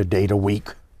average a date a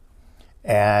week.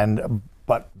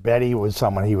 But Betty was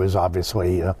someone he was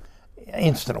obviously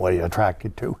instantly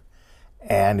attracted to.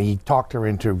 And he talked her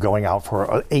into going out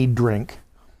for a drink,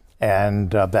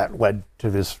 and that led to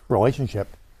this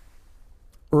relationship.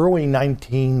 Early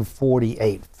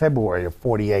 1948, February of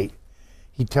 48,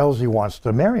 he tells he wants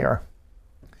to marry her,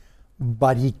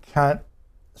 but he can't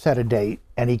set a date,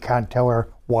 and he can't tell her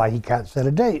why he can't set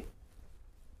a date.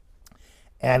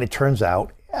 And it turns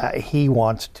out he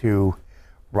wants to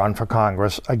run for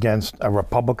Congress against a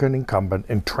Republican incumbent,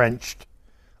 entrenched,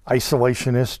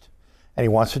 isolationist, and he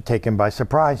wants to take him by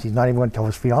surprise. He's not even going to tell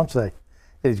his fiancée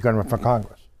that he's going to run for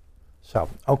Congress. So,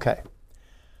 okay.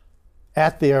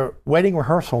 At their wedding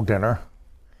rehearsal dinner,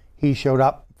 he showed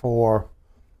up for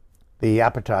the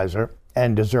appetizer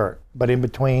and dessert, but in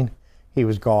between, he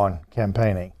was gone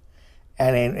campaigning.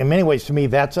 And in many ways, to me,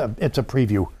 it's a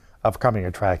preview of coming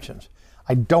attractions.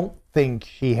 I don't think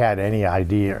she had any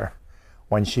idea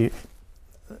when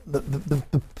the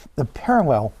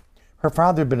parallel, her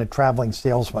father had been a traveling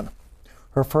salesman.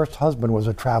 Her first husband was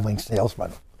a traveling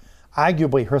salesman.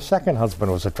 Arguably, her second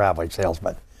husband was a traveling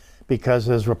salesman, because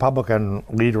as Republican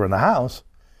leader in the House,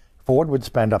 Ford would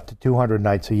spend up to 200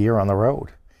 nights a year on the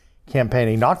road,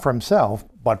 campaigning not for himself,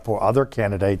 but for other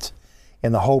candidates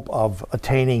in the hope of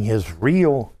attaining his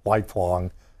real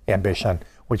lifelong ambition,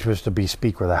 which was to be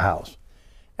Speaker of the House.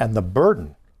 And the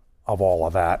burden of all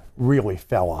of that really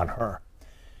fell on her.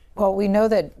 Well, we know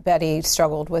that Betty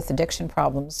struggled with addiction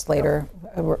problems later,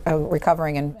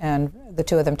 recovering, and the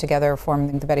two of them together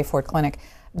forming the Betty Ford Clinic.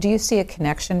 Do you see a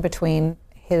connection between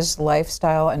his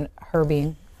lifestyle and her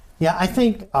being? Yeah, I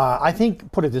think,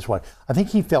 put it this way, I think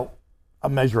he felt a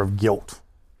measure of guilt,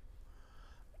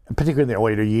 particularly in the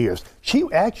later years. She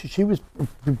was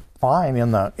fine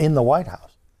in the White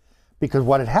House, because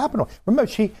what had happened,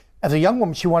 remember, as a young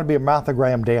woman, she wanted to be a Martha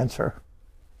Graham dancer.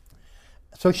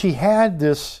 So she had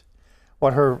this,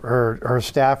 what her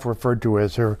staff referred to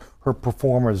as her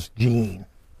performer's gene.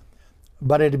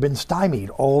 But it had been stymied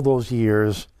all those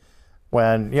years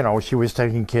when, she was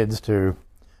taking kids to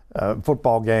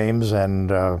football games and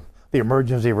the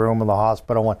emergency room in the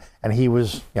hospital, and he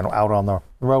was, out on the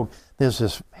road. There's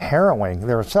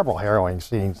there are several harrowing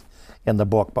scenes in the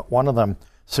book, but one of them,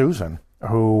 Susan,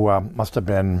 who must have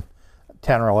been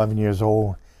 10 or 11 years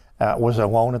old, was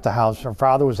alone at the house. Her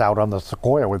father was out on the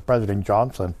Sequoia with President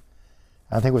Johnson.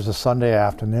 I think it was a Sunday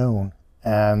afternoon.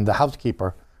 And the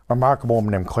housekeeper, a remarkable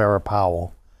woman named Clara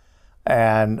Powell,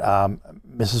 and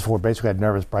Mrs. Ford basically had a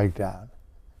nervous breakdown.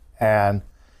 And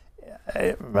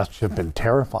it must have been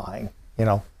terrifying,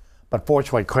 But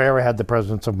fortunately, Clara had the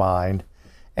presence of mind,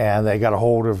 and they got a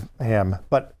hold of him.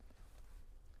 But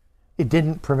it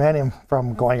didn't prevent him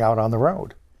from going out on the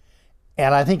road.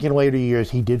 And I think in later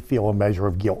years, he did feel a measure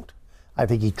of guilt. I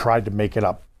think he tried to make it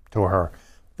up to her.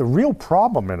 The real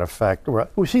problem, in effect, there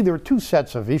were two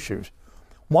sets of issues.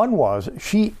 One was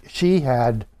she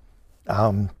had,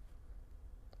 pulled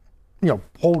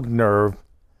a nerve,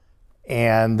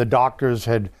 and the doctors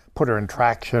had put her in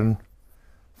traction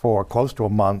for close to a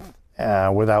month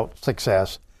without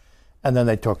success. And then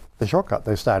they took the shortcut.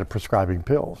 They started prescribing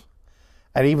pills.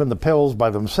 And even the pills by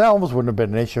themselves wouldn't have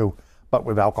been an issue, but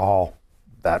with alcohol,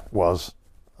 that was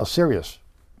a serious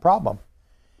problem.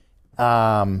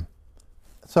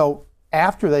 So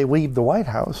after they leave the White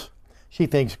House, she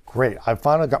thinks, great, I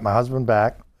finally got my husband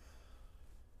back.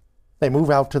 They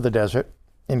move out to the desert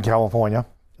in California.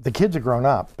 The kids are grown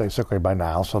up, basically, by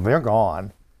now, so they're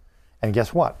gone. And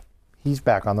guess what? He's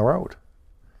back on the road.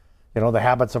 The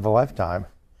habits of a lifetime.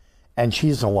 And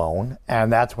she's alone,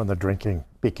 and that's when the drinking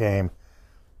became,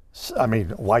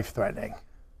 life-threatening.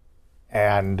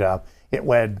 And it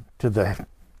led to the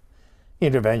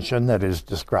intervention that is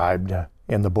described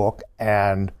in the book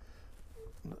and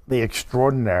the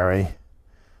extraordinary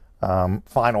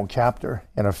final chapter,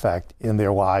 in effect, in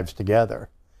their lives together.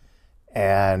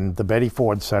 And the Betty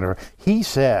Ford Center, he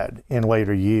said in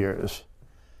later years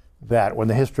that when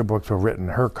the history books were written,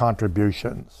 her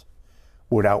contributions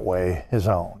would outweigh his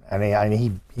own. And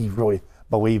he really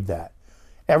believed that.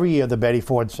 Every year, the Betty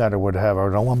Ford Center would have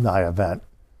an alumni event.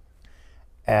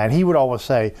 And he would always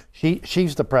say,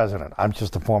 she's the president, I'm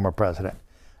just the former president.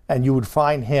 And you would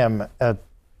find him at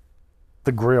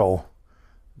the grill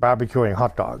barbecuing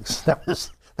hot dogs. That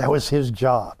was his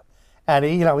job. And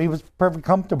he was perfectly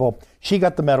comfortable. She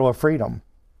got the Medal of Freedom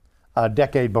a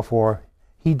decade before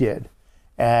he did.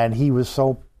 And he was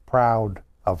so proud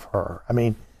of her.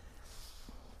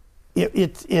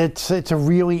 It's a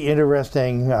really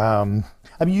interesting,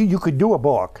 you could do a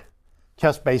book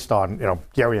just based on,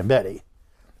 Gary and Betty.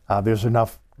 There's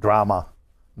enough drama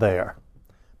there.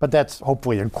 But that's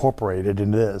hopefully incorporated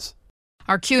into this.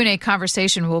 Our Q&A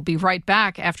conversation will be right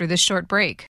back after this short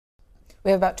break.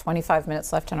 We have about 25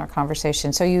 minutes left in our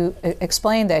conversation. So you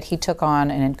explained that he took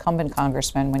on an incumbent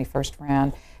congressman when he first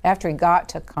ran. After he got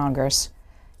to Congress,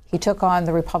 he took on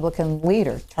the Republican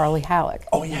leader, Charlie Halleck.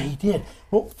 Oh, yeah, he did.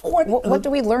 Well, what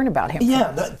do we learn about him?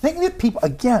 Yeah, the thing that people,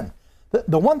 again,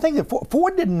 the one thing that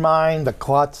Ford didn't mind the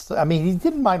klutz, he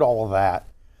didn't mind all of that.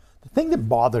 The thing that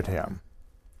bothered him,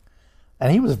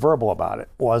 and he was verbal about it,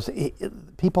 was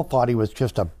people thought he was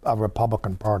just a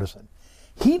Republican partisan.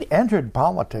 He'd entered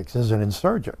politics as an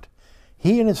insurgent.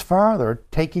 He and his father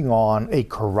taking on a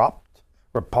corrupt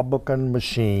Republican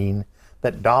machine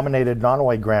that dominated not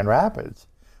only Grand Rapids,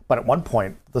 but at one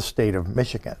point the state of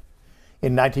Michigan.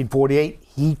 In 1948,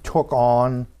 he took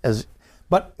on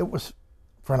but it was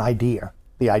for an idea.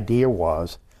 The idea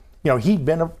was, he'd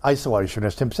been an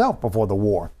isolationist himself before the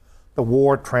war. The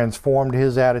war transformed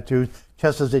his attitude,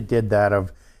 just as it did that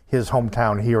of his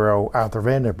hometown hero, Arthur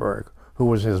Vandenberg, who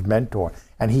was his mentor.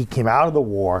 And he came out of the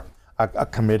war a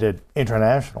committed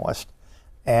internationalist.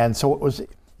 And so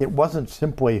it wasn't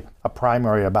simply a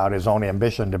primary about his own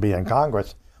ambition to be in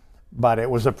Congress, but it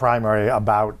was a primary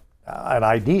about an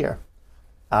idea.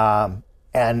 And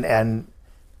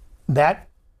that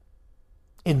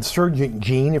insurgent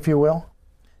gene, if you will,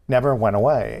 never went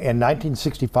away. In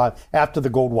 1965, after the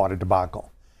Goldwater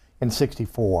debacle, in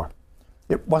 64,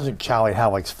 it wasn't Charlie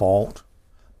Halleck's fault,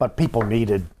 but people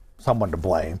needed someone to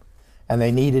blame, and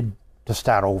they needed to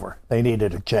start over. They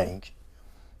needed a change.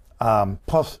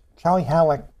 Plus, Charlie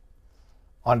Halleck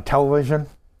on television,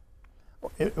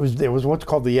 it was what's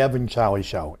called the Ev and Charlie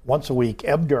Show. Once a week,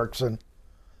 Ev Dirksen,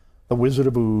 the Wizard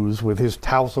of Ooze, with his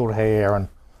tousled hair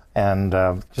and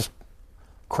just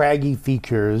craggy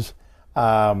features,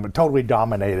 totally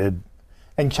dominated.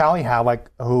 And Charlie Halleck,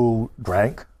 who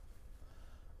drank.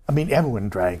 I mean, everyone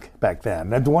drank back then.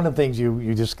 That's one of the things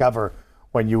you discover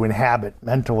when you inhabit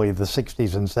mentally the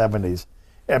 60s and 70s.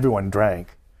 Everyone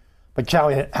drank. But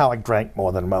Charlie Halleck drank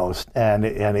more than most, and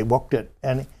he looked it,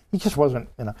 and he just wasn't,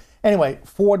 Anyway,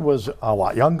 Ford was a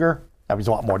lot younger. He was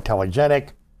a lot more telegenic.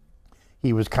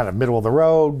 He was kind of middle of the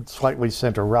road, slightly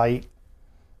center-right.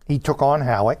 He took on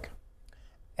Halleck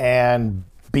and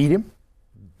beat him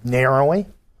narrowly.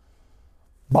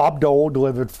 Bob Dole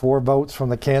delivered 4 votes from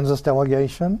the Kansas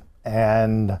delegation,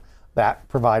 and that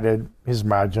provided his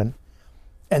margin.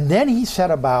 And then he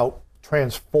set about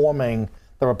transforming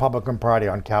the Republican Party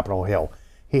on Capitol Hill.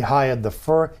 He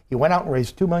went out and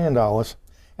raised $2 million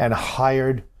and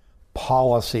hired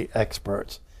policy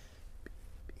experts.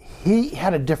 He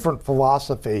had a different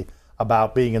philosophy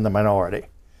about being in the minority.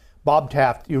 Bob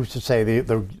Taft used to say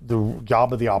the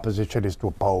job of the opposition is to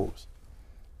oppose.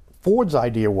 Ford's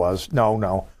idea was,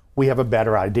 no, we have a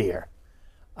better idea.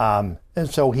 And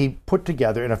so he put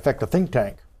together, in effect, a think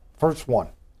tank, first one,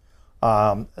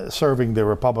 serving the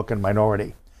Republican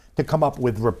minority, to come up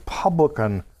with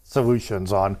Republican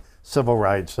solutions on civil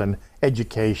rights and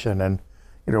education and,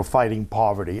 fighting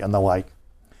poverty and the like.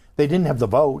 They didn't have the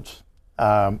votes,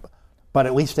 but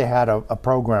at least they had a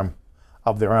program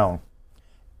of their own.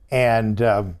 And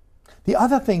the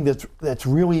other thing that's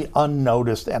really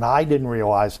unnoticed, and I didn't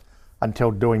realize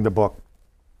until doing the book,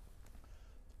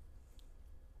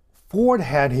 Ford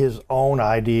had his own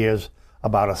ideas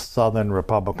about a Southern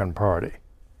Republican Party.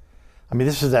 I mean,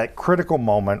 this is that critical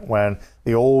moment when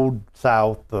the old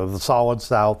South, the solid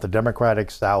South, the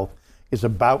Democratic South, is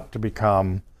about to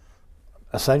become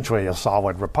essentially a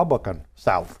solid Republican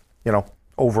South,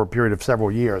 over a period of several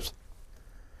years.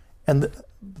 And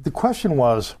the question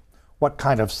was, what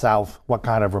kind of South, what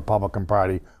kind of Republican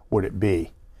Party would it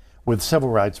be? With civil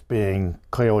rights being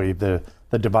clearly the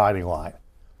dividing line.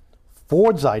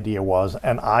 Ford's idea was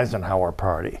an Eisenhower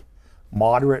party,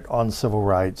 moderate on civil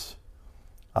rights,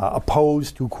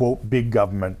 opposed to, quote, big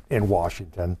government in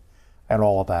Washington and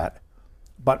all of that.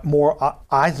 But more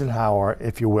Eisenhower,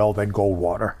 if you will, than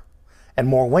Goldwater, and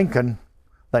more Lincoln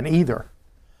than either.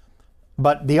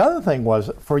 But the other thing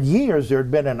was, for years, there had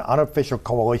been an unofficial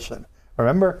coalition.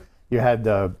 Remember, you had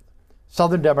the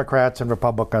Southern Democrats and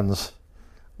Republicans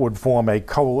would form a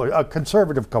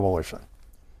conservative coalition.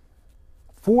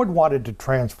 Ford wanted to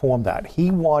transform that. He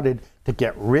wanted to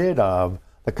get rid of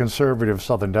the conservative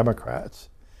Southern Democrats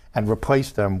and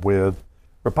replace them with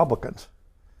Republicans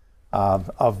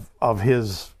of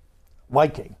his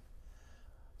liking.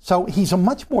 So he's a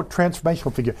much more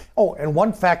transformational figure. Oh, and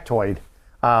one factoid,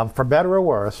 for better or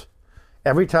worse,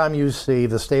 every time you see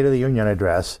the State of the Union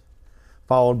address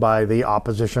followed by the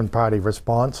opposition party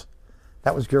response,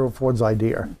 that was Gerald Ford's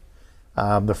idea.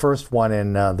 The first one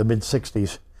in the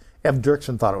mid-'60s, Ev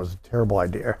Dirksen thought it was a terrible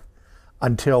idea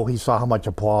until he saw how much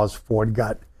applause Ford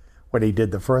got when he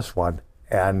did the first one,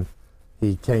 and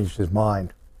he changed his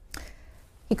mind.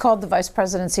 He called the vice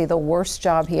presidency the worst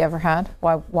job he ever had.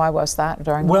 Why was that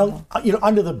during? Well,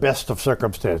 under the best of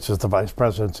circumstances, the vice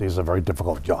presidency is a very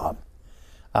difficult job.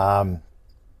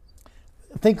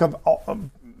 Think of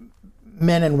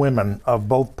men and women of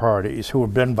both parties who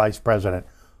have been vice president,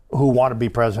 who want to be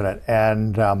president,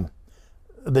 and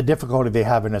the difficulty they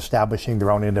have in establishing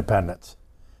their own independence.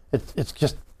 It's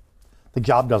just, the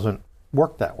job doesn't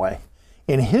work that way.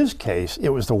 In his case, it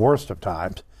was the worst of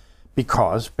times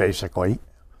because, basically,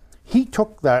 he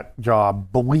took that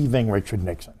job believing Richard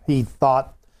Nixon. He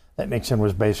thought that Nixon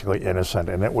was basically innocent,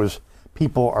 and it was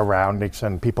people around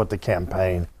Nixon, people at the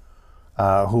campaign,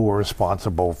 who were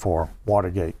responsible for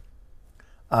Watergate.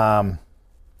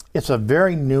 It's a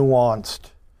very nuanced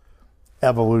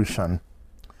evolution.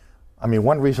 I mean,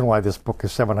 one reason why this book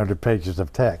is 700 pages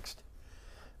of text.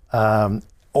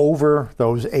 Over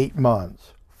those 8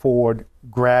 months, Ford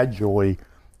gradually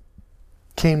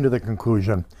came to the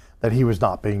conclusion that he was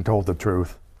not being told the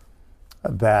truth,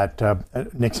 that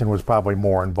Nixon was probably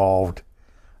more involved,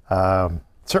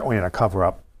 certainly in a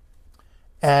cover-up,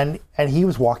 and he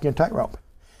was walking a tightrope.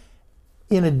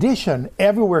 In addition,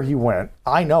 everywhere he went,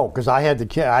 I know, because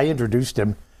I introduced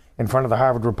him in front of the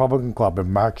Harvard Republican Club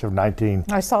in March of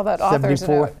 1974. I saw that author's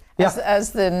note. Yeah.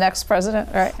 As the next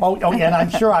president, right? Oh, yeah, and I'm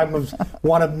sure I was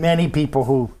one of many people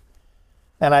who,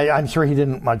 and I'm sure he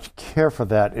didn't much care for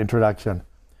that introduction.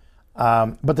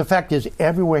 But the fact is,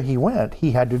 everywhere he went,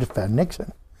 he had to defend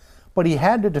Nixon. But he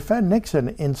had to defend Nixon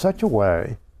in such a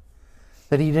way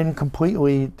that he didn't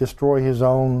completely destroy his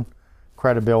own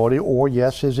credibility or,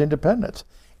 yes, his independence.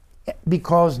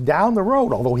 Because down the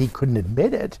road, although he couldn't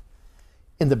admit it,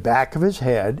 in the back of his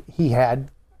head, he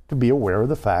had to be aware of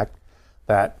the fact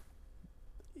that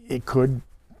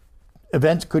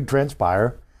events could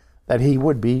transpire that he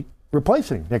would be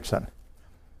replacing Nixon.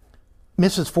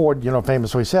 Mrs. Ford,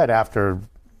 famously said after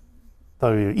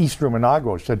the East Room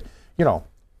inaugural, she said,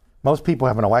 most people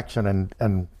have an election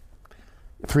in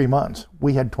 3 months.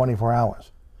 We had 24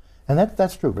 hours. And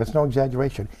that's true. That's no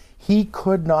exaggeration. He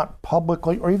could not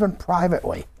publicly or even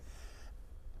privately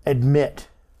admit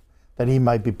that he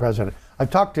might be president. I've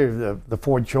talked to the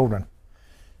Ford children,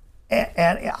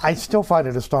 and I still find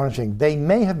it astonishing. They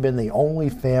may have been the only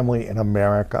family in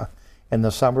America in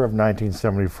the summer of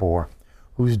 1974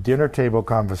 whose dinner table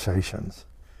conversations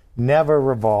never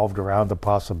revolved around the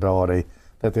possibility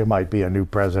that there might be a new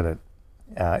president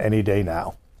any day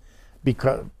now,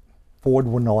 because Ford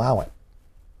wouldn't allow it.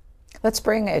 Let's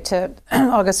bring it to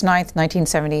August 9th,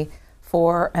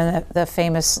 1974, and the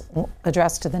famous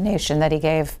address to the nation that he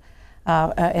gave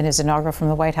in his inaugural from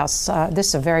the White House. This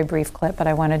is a very brief clip, but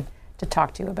I wanted to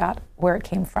talk to you about where it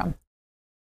came from.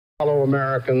 Fellow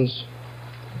Americans,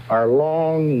 our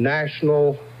long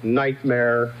national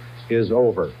nightmare is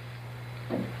over.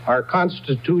 Our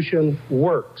Constitution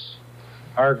works.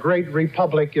 Our great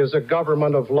republic is a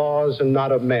government of laws and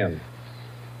not of men.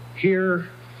 Here,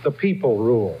 the people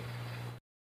rule.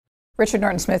 Richard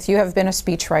Norton Smith, you have been a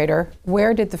speechwriter.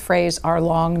 Where did the phrase, "our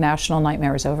long national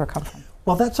nightmare is over," come from?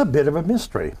 Well, that's a bit of a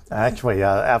mystery. Actually,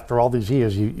 after all these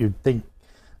years, you'd think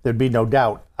there'd be no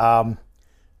doubt.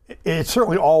 It's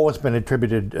certainly always been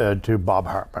attributed to Bob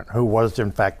Hartman, who was,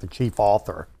 in fact, the chief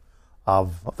author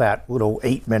of that little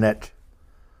 8-minute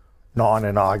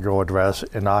non-inaugural address.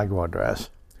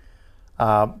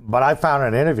 But I found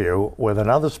an interview with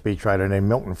another speechwriter named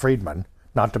Milton Friedman,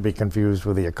 not to be confused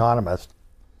with The Economist,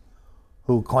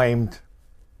 who claimed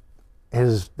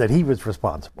that he was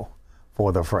responsible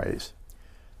for the phrase.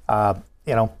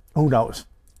 Who knows?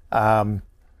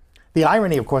 The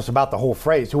irony, of course, about the whole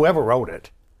phrase, whoever wrote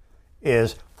it,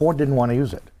 is Ford didn't want to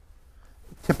use it.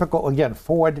 Typical, again,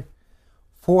 Ford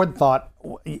thought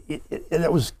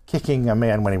it was kicking a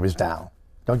man when he was down.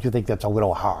 Don't you think that's a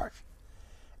little harsh?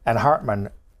 And Hartman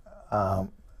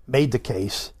made the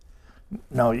case,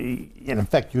 no, in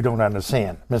effect, you don't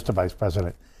understand, Mr. Vice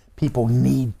President. People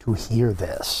need to hear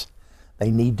this. They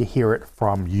need to hear it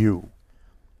from you.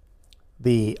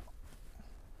 The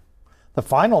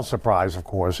final surprise, of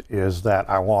course, is that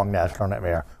our long national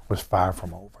nightmare was far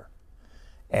from over.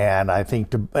 And I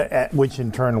think, which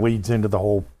in turn leads into the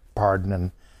whole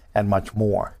pardon and much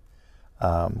more.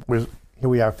 Here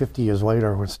we are 50 years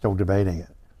later, we're still debating it.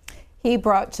 He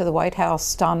brought to the White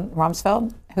House Don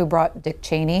Rumsfeld, who brought Dick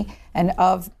Cheney. And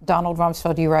of Donald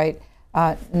Rumsfeld, you write,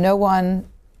 no one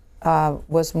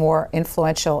was more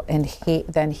influential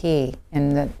than he in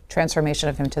the transformation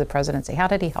of him to the presidency. How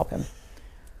did he help him?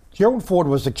 Gerald Ford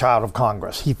was a child of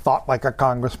Congress. He thought like a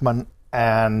congressman,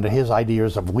 and his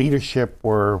ideas of leadership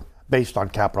were based on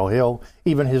Capitol Hill.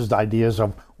 Even his ideas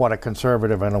of what a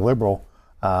conservative and a liberal,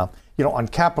 on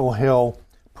Capitol Hill,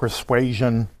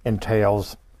 persuasion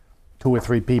entails 2 or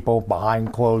 3 people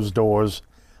behind closed doors,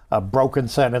 broken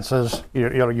sentences. You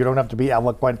don't have to be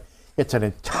eloquent. It's an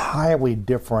entirely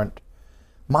different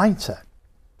mindset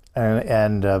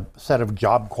and a set of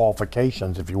job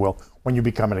qualifications, if you will, when you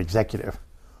become an executive.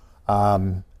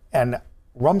 And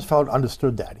Rumsfeld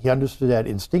understood that. He understood that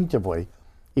instinctively,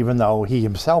 even though he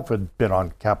himself had been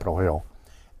on Capitol Hill.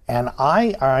 And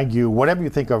I argue, whatever you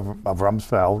think of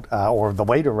Rumsfeld or the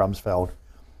later Rumsfeld,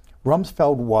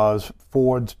 Rumsfeld was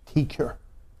Ford's teacher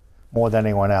more than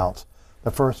anyone else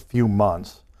the first few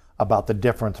months about the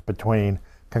difference between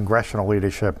congressional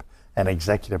leadership and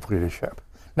executive leadership.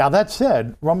 Now, that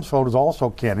said, Rumsfeld is also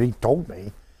candid. He told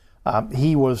me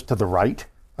he was to the right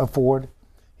of Ford.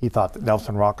 He thought that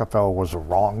Nelson Rockefeller was a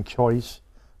wrong choice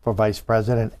for vice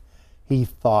president. He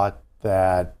thought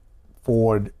that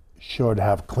Ford should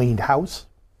have cleaned house.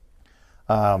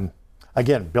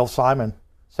 Again, Bill Simon,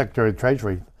 Secretary of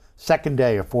Treasury, second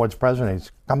day of Ford's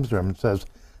presidency, comes to him and says,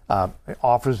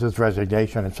 offers his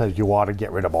resignation and says, you ought to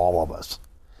get rid of all of us.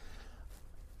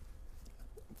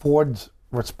 Ford's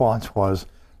response was,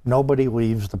 nobody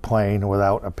leaves the plane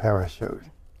without a parachute.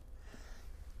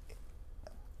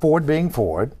 Ford being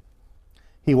Ford,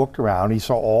 he looked around, he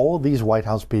saw all of these White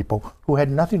House people who had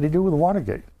nothing to do with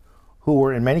Watergate, who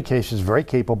were in many cases very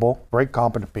capable, very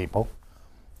competent people,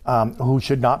 who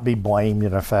should not be blamed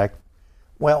in effect.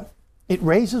 Well, it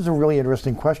raises a really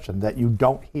interesting question that you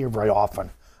don't hear very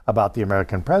often about the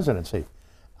American presidency.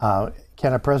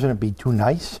 Can a president be too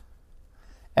nice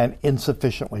and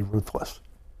insufficiently ruthless?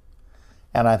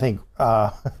 And I think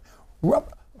Hartman,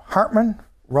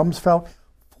 Rumsfeld,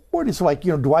 Ford is like,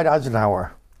 Dwight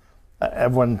Eisenhower.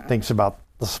 Everyone thinks about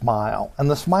the smile, and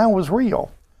the smile was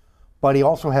real. But he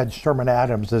also had Sherman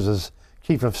Adams as his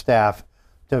chief of staff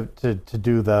to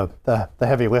do the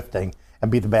heavy lifting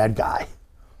and be the bad guy.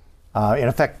 In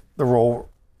effect, the role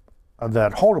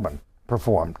that Haldeman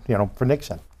performed, for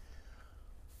Nixon.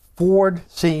 Ford,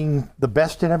 seeing the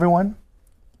best in everyone.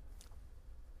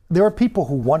 There were people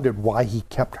who wondered why he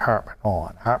kept Hartman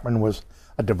on. Hartman was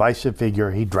a divisive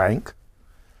figure. He drank.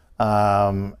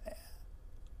 But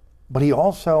he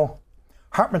also,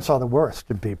 Hartman saw the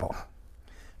worst in people.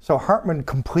 So Hartman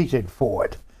completed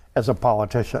Ford as a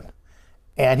politician.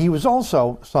 And he was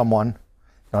also someone,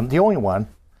 not the only one,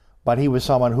 but he was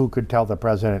someone who could tell the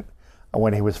president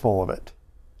when he was full of it.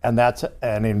 And that's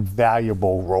an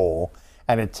invaluable role.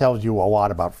 And it tells you a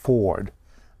lot about Ford,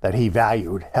 that he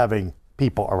valued having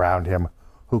people around him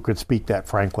who could speak that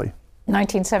frankly.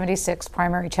 1976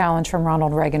 primary challenge from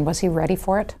Ronald Reagan. Was he ready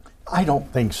for it? I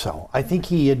don't think so. I think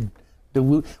he had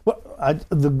the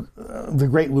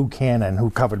great Lou Cannon, who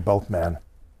covered both men,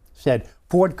 said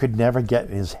Ford could never get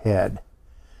in his head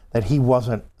that he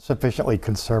wasn't sufficiently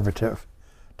conservative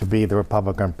to be the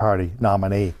Republican Party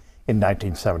nominee in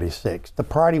 1976. The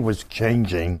party was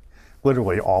changing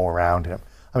literally all around him.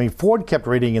 I mean, Ford kept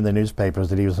reading in the newspapers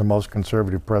that he was the most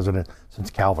conservative president since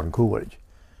Calvin Coolidge.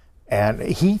 And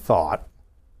he thought,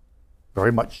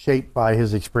 very much shaped by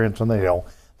his experience on the Hill,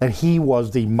 that he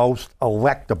was the most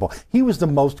electable. He was the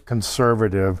most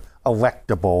conservative,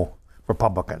 electable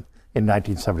Republican in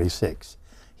 1976.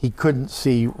 He couldn't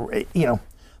see, the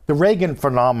Reagan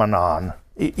phenomenon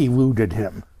eluded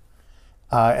him.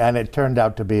 And it turned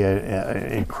out to be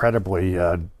an incredibly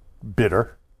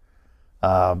bitter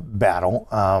battle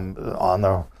on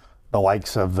the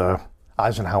likes of the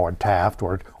Eisenhower Taft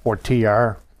or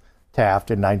T.R.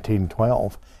 Taft in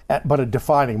 1912, but a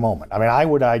defining moment. I mean, I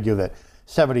would argue that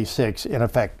 76, in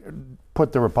effect,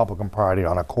 put the Republican Party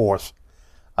on a course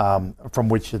from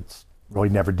which it's really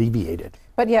never deviated.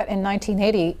 But yet, in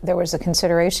 1980, there was a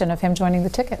consideration of him joining the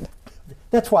ticket.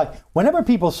 That's why, whenever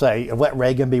people say, let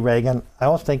Reagan be Reagan, I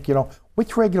always think,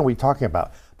 which Reagan are we talking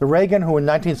about? The Reagan who in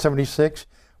 1976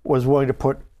 was willing to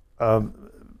put Dick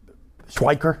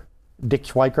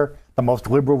Schweiker, the most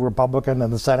liberal Republican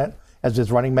in the Senate, as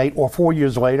his running mate, or 4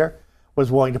 years later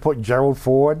was willing to put Gerald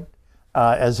Ford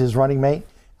as his running mate.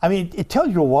 I mean, it tells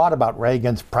you a lot about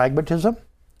Reagan's pragmatism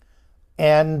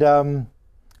and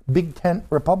big tent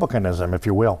republicanism, if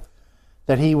you will,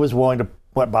 that he was willing to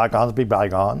let bygones be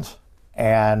bygones,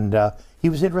 and he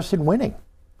was interested in winning.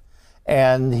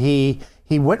 And he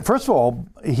went, first of all,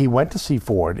 he went to see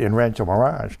Ford in Rancho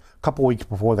Mirage a couple weeks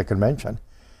before the convention,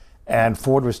 and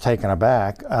Ford was taken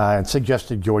aback and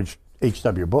suggested George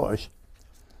H.W. Bush.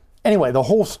 Anyway, the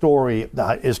whole story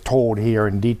is told here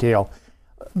in detail,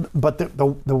 but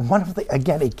the wonderful thing,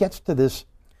 again, it gets to this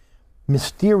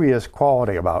mysterious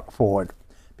quality about Ford,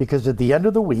 because at the end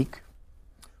of the week,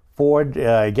 Ford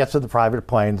gets to the private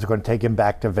plane. It's going to take him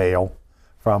back to Vail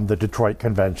from the Detroit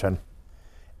convention,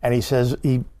 and he says,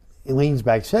 he leans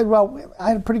back, said, well, I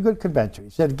had a pretty good convention. He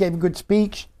said, gave a good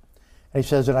speech, and he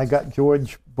says, and I got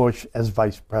George Bush as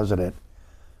vice president.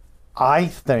 I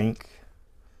think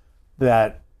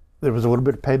that there was a little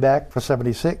bit of payback for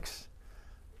 76,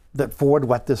 that Ford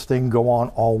let this thing go on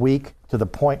all week to the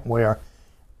point where,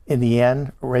 in the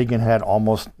end, Reagan had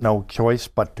almost no choice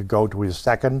but to go to his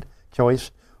second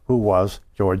choice, who was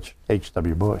George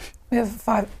H.W. Bush. We have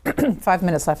 5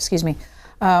 minutes left, excuse me.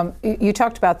 You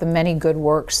talked about the many good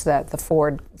works that the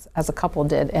Ford as a couple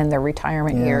did in their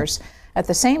retirement years. At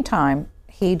the same time,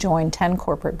 he joined 10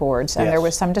 corporate boards, and there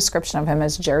was some description of him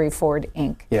as Jerry Ford,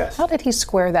 Inc. Yes. How did he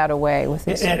square that away with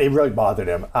his... It really bothered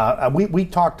him. We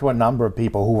talked to a number of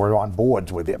people who were on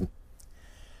boards with him.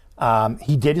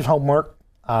 He did his homework.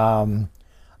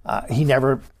 He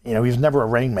never, he was never a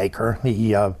rainmaker.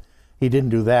 He didn't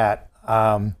do that.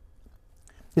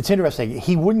 It's interesting.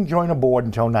 He wouldn't join a board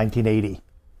until 1980.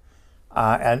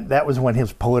 And that was when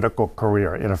his political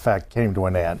career, in effect, came to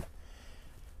an end.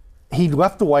 He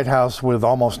left the White House with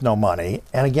almost no money.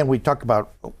 And again, we talked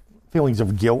about feelings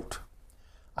of guilt.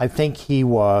 I think he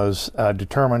was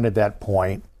determined at that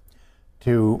point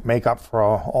to make up for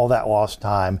all that lost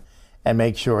time and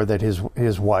make sure that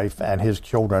his wife and his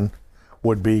children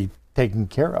would be taken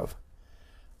care of.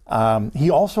 He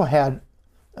also had,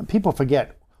 people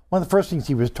forget, one of the first things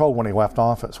he was told when he left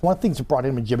office, one of the things that brought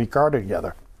him and Jimmy Carter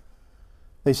together,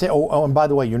 they say, oh, and by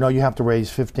the way, you have to raise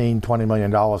 $15-20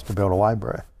 million to build a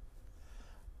library.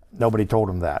 Nobody told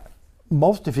him that.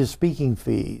 Most of his speaking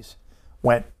fees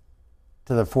went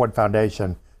to the Ford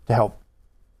Foundation to help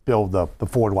build the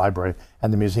Ford Library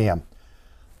and the museum.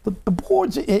 The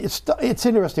boards, it's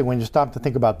interesting when you stop to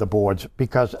think about the boards,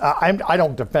 because I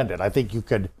don't defend it. I think you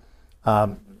could,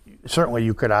 certainly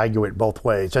you could argue it both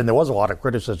ways. And there was a lot of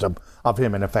criticism of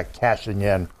him, in effect, cashing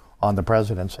in on the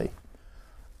presidency.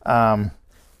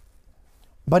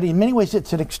 But in many ways,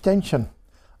 it's an extension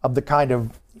of the kind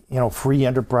of, free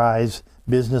enterprise,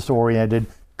 business-oriented,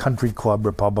 country club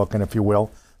Republican, if you will,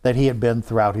 that he had been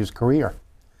throughout his career.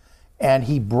 And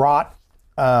he brought,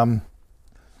 what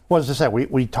does it say?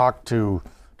 We talked to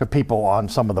people on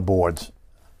some of the boards.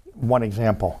 One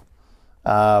example,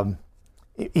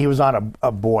 he was on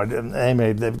a board, and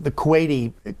the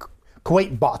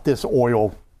Kuwait bought this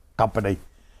oil company,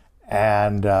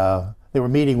 and they were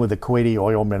meeting with the Kuwaiti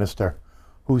oil minister,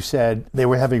 who said they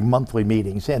were having monthly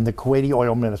meetings, and the Kuwaiti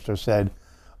oil minister said,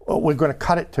 well, we're going to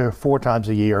cut it to 4 times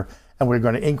a year, and we're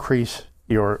going to increase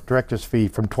your director's fee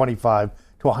from $25,000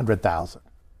 to $100,000.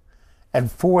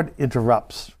 And Ford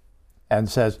interrupts and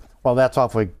says, well, that's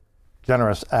awfully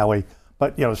generous, Ali,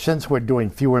 but since we're doing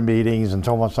fewer meetings and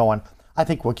so on, I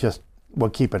think we'll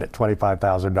keep it at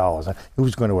 $25,000. And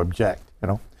who's going to object,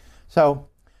 So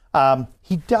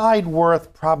he died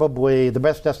worth probably, the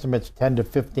best estimate's $10 to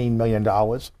 $15 million.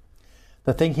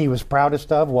 The thing he was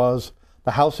proudest of was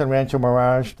the house in Rancho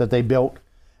Mirage that they built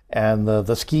and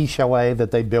the ski chalet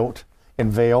that they built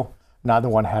in Vail. Neither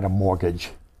one had a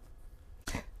mortgage.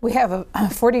 We have a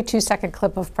 42-second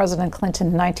clip of President Clinton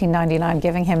in 1999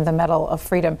 giving him the Medal of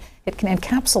Freedom. It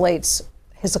encapsulates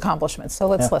his accomplishments. So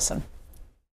let's listen.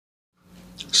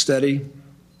 Steady,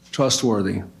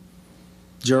 trustworthy.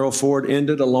 Gerald Ford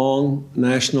ended a long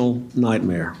national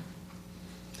nightmare.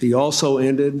 He also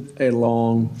ended a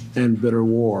long and bitter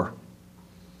war.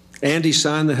 And he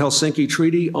signed the Helsinki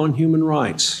Treaty on Human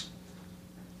Rights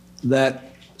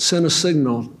that sent a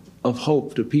signal of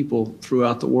hope to people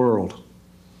throughout the world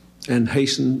and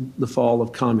hastened the fall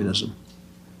of communism.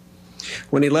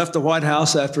 When he left the White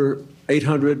House after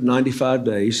 895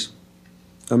 days,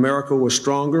 America was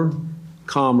stronger,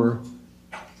 calmer,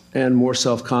 and more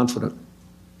self-confident.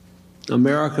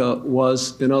 America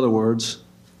was, in other words,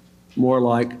 more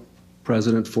like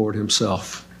President Ford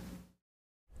himself.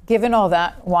 Given all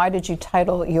that, why did you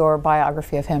title your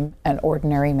biography of him An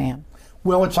Ordinary Man?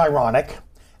 Well, it's ironic,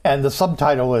 and the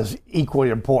subtitle is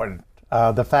equally important.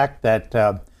 The fact that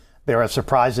there are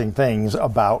surprising things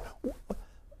about,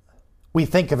 we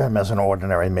think of him as an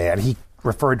ordinary man. He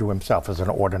referred to himself as an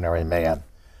ordinary man.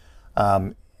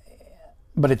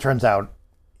 But it turns out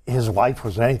his life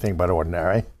was anything but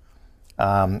ordinary.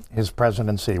 His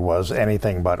presidency was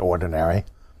anything but ordinary.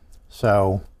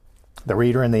 So the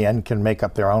reader in the end can make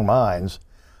up their own minds,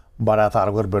 but I thought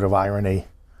a little bit of irony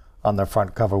on the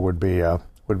front cover would be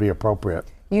appropriate.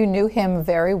 You knew him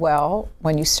very well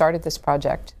when you started this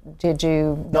project. Did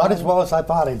you? Not as well as I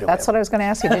thought I did. That's what I was going to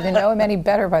ask you. Did you know him any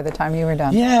better by the time you were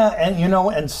done? Yeah, and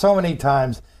and so many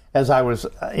times as I was,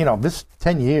 this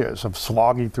 10 years of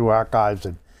slogging through archives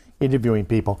and interviewing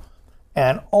people,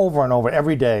 and over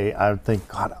every day I would think,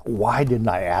 God, why didn't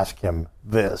I ask him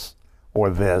this or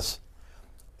this?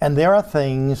 And there are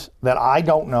things that I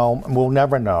don't know and will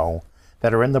never know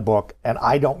that are in the book, and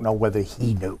I don't know whether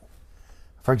he knew.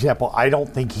 For example, I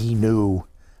don't think he knew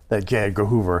that J. Edgar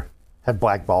Hoover had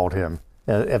blackballed him.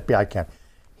 FBI can't.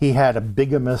 He had a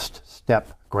bigamist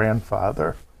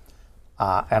step-grandfather,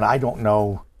 and I don't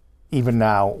know even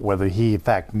now whether he, in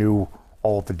fact, knew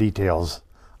all the details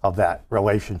of that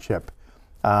relationship.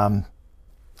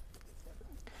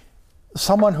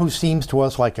 Someone who seems to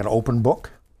us like an open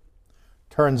book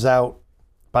turns out,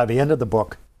 by the end of the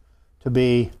book, to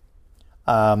be,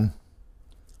 I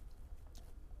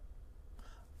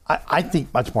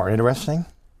think, much more interesting,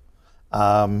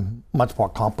 much more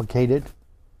complicated,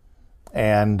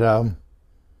 and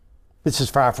this is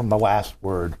far from the last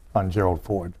word on Gerald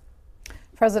Ford.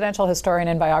 Presidential historian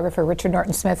and biographer Richard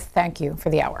Norton Smith, thank you for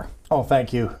the hour. Oh,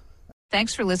 thank you.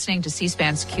 Thanks for listening to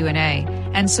C-SPAN's Q&A,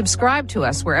 and subscribe to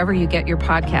us wherever you get your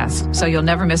podcasts so you'll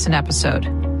never miss an episode.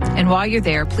 And while you're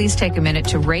there, please take a minute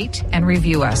to rate and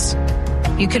review us.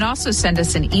 You can also send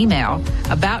us an email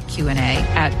about Q&A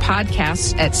at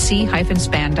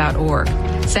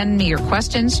podcasts@c-span.org. Send me your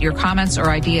questions, your comments, or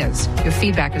ideas. Your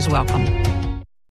feedback is welcome.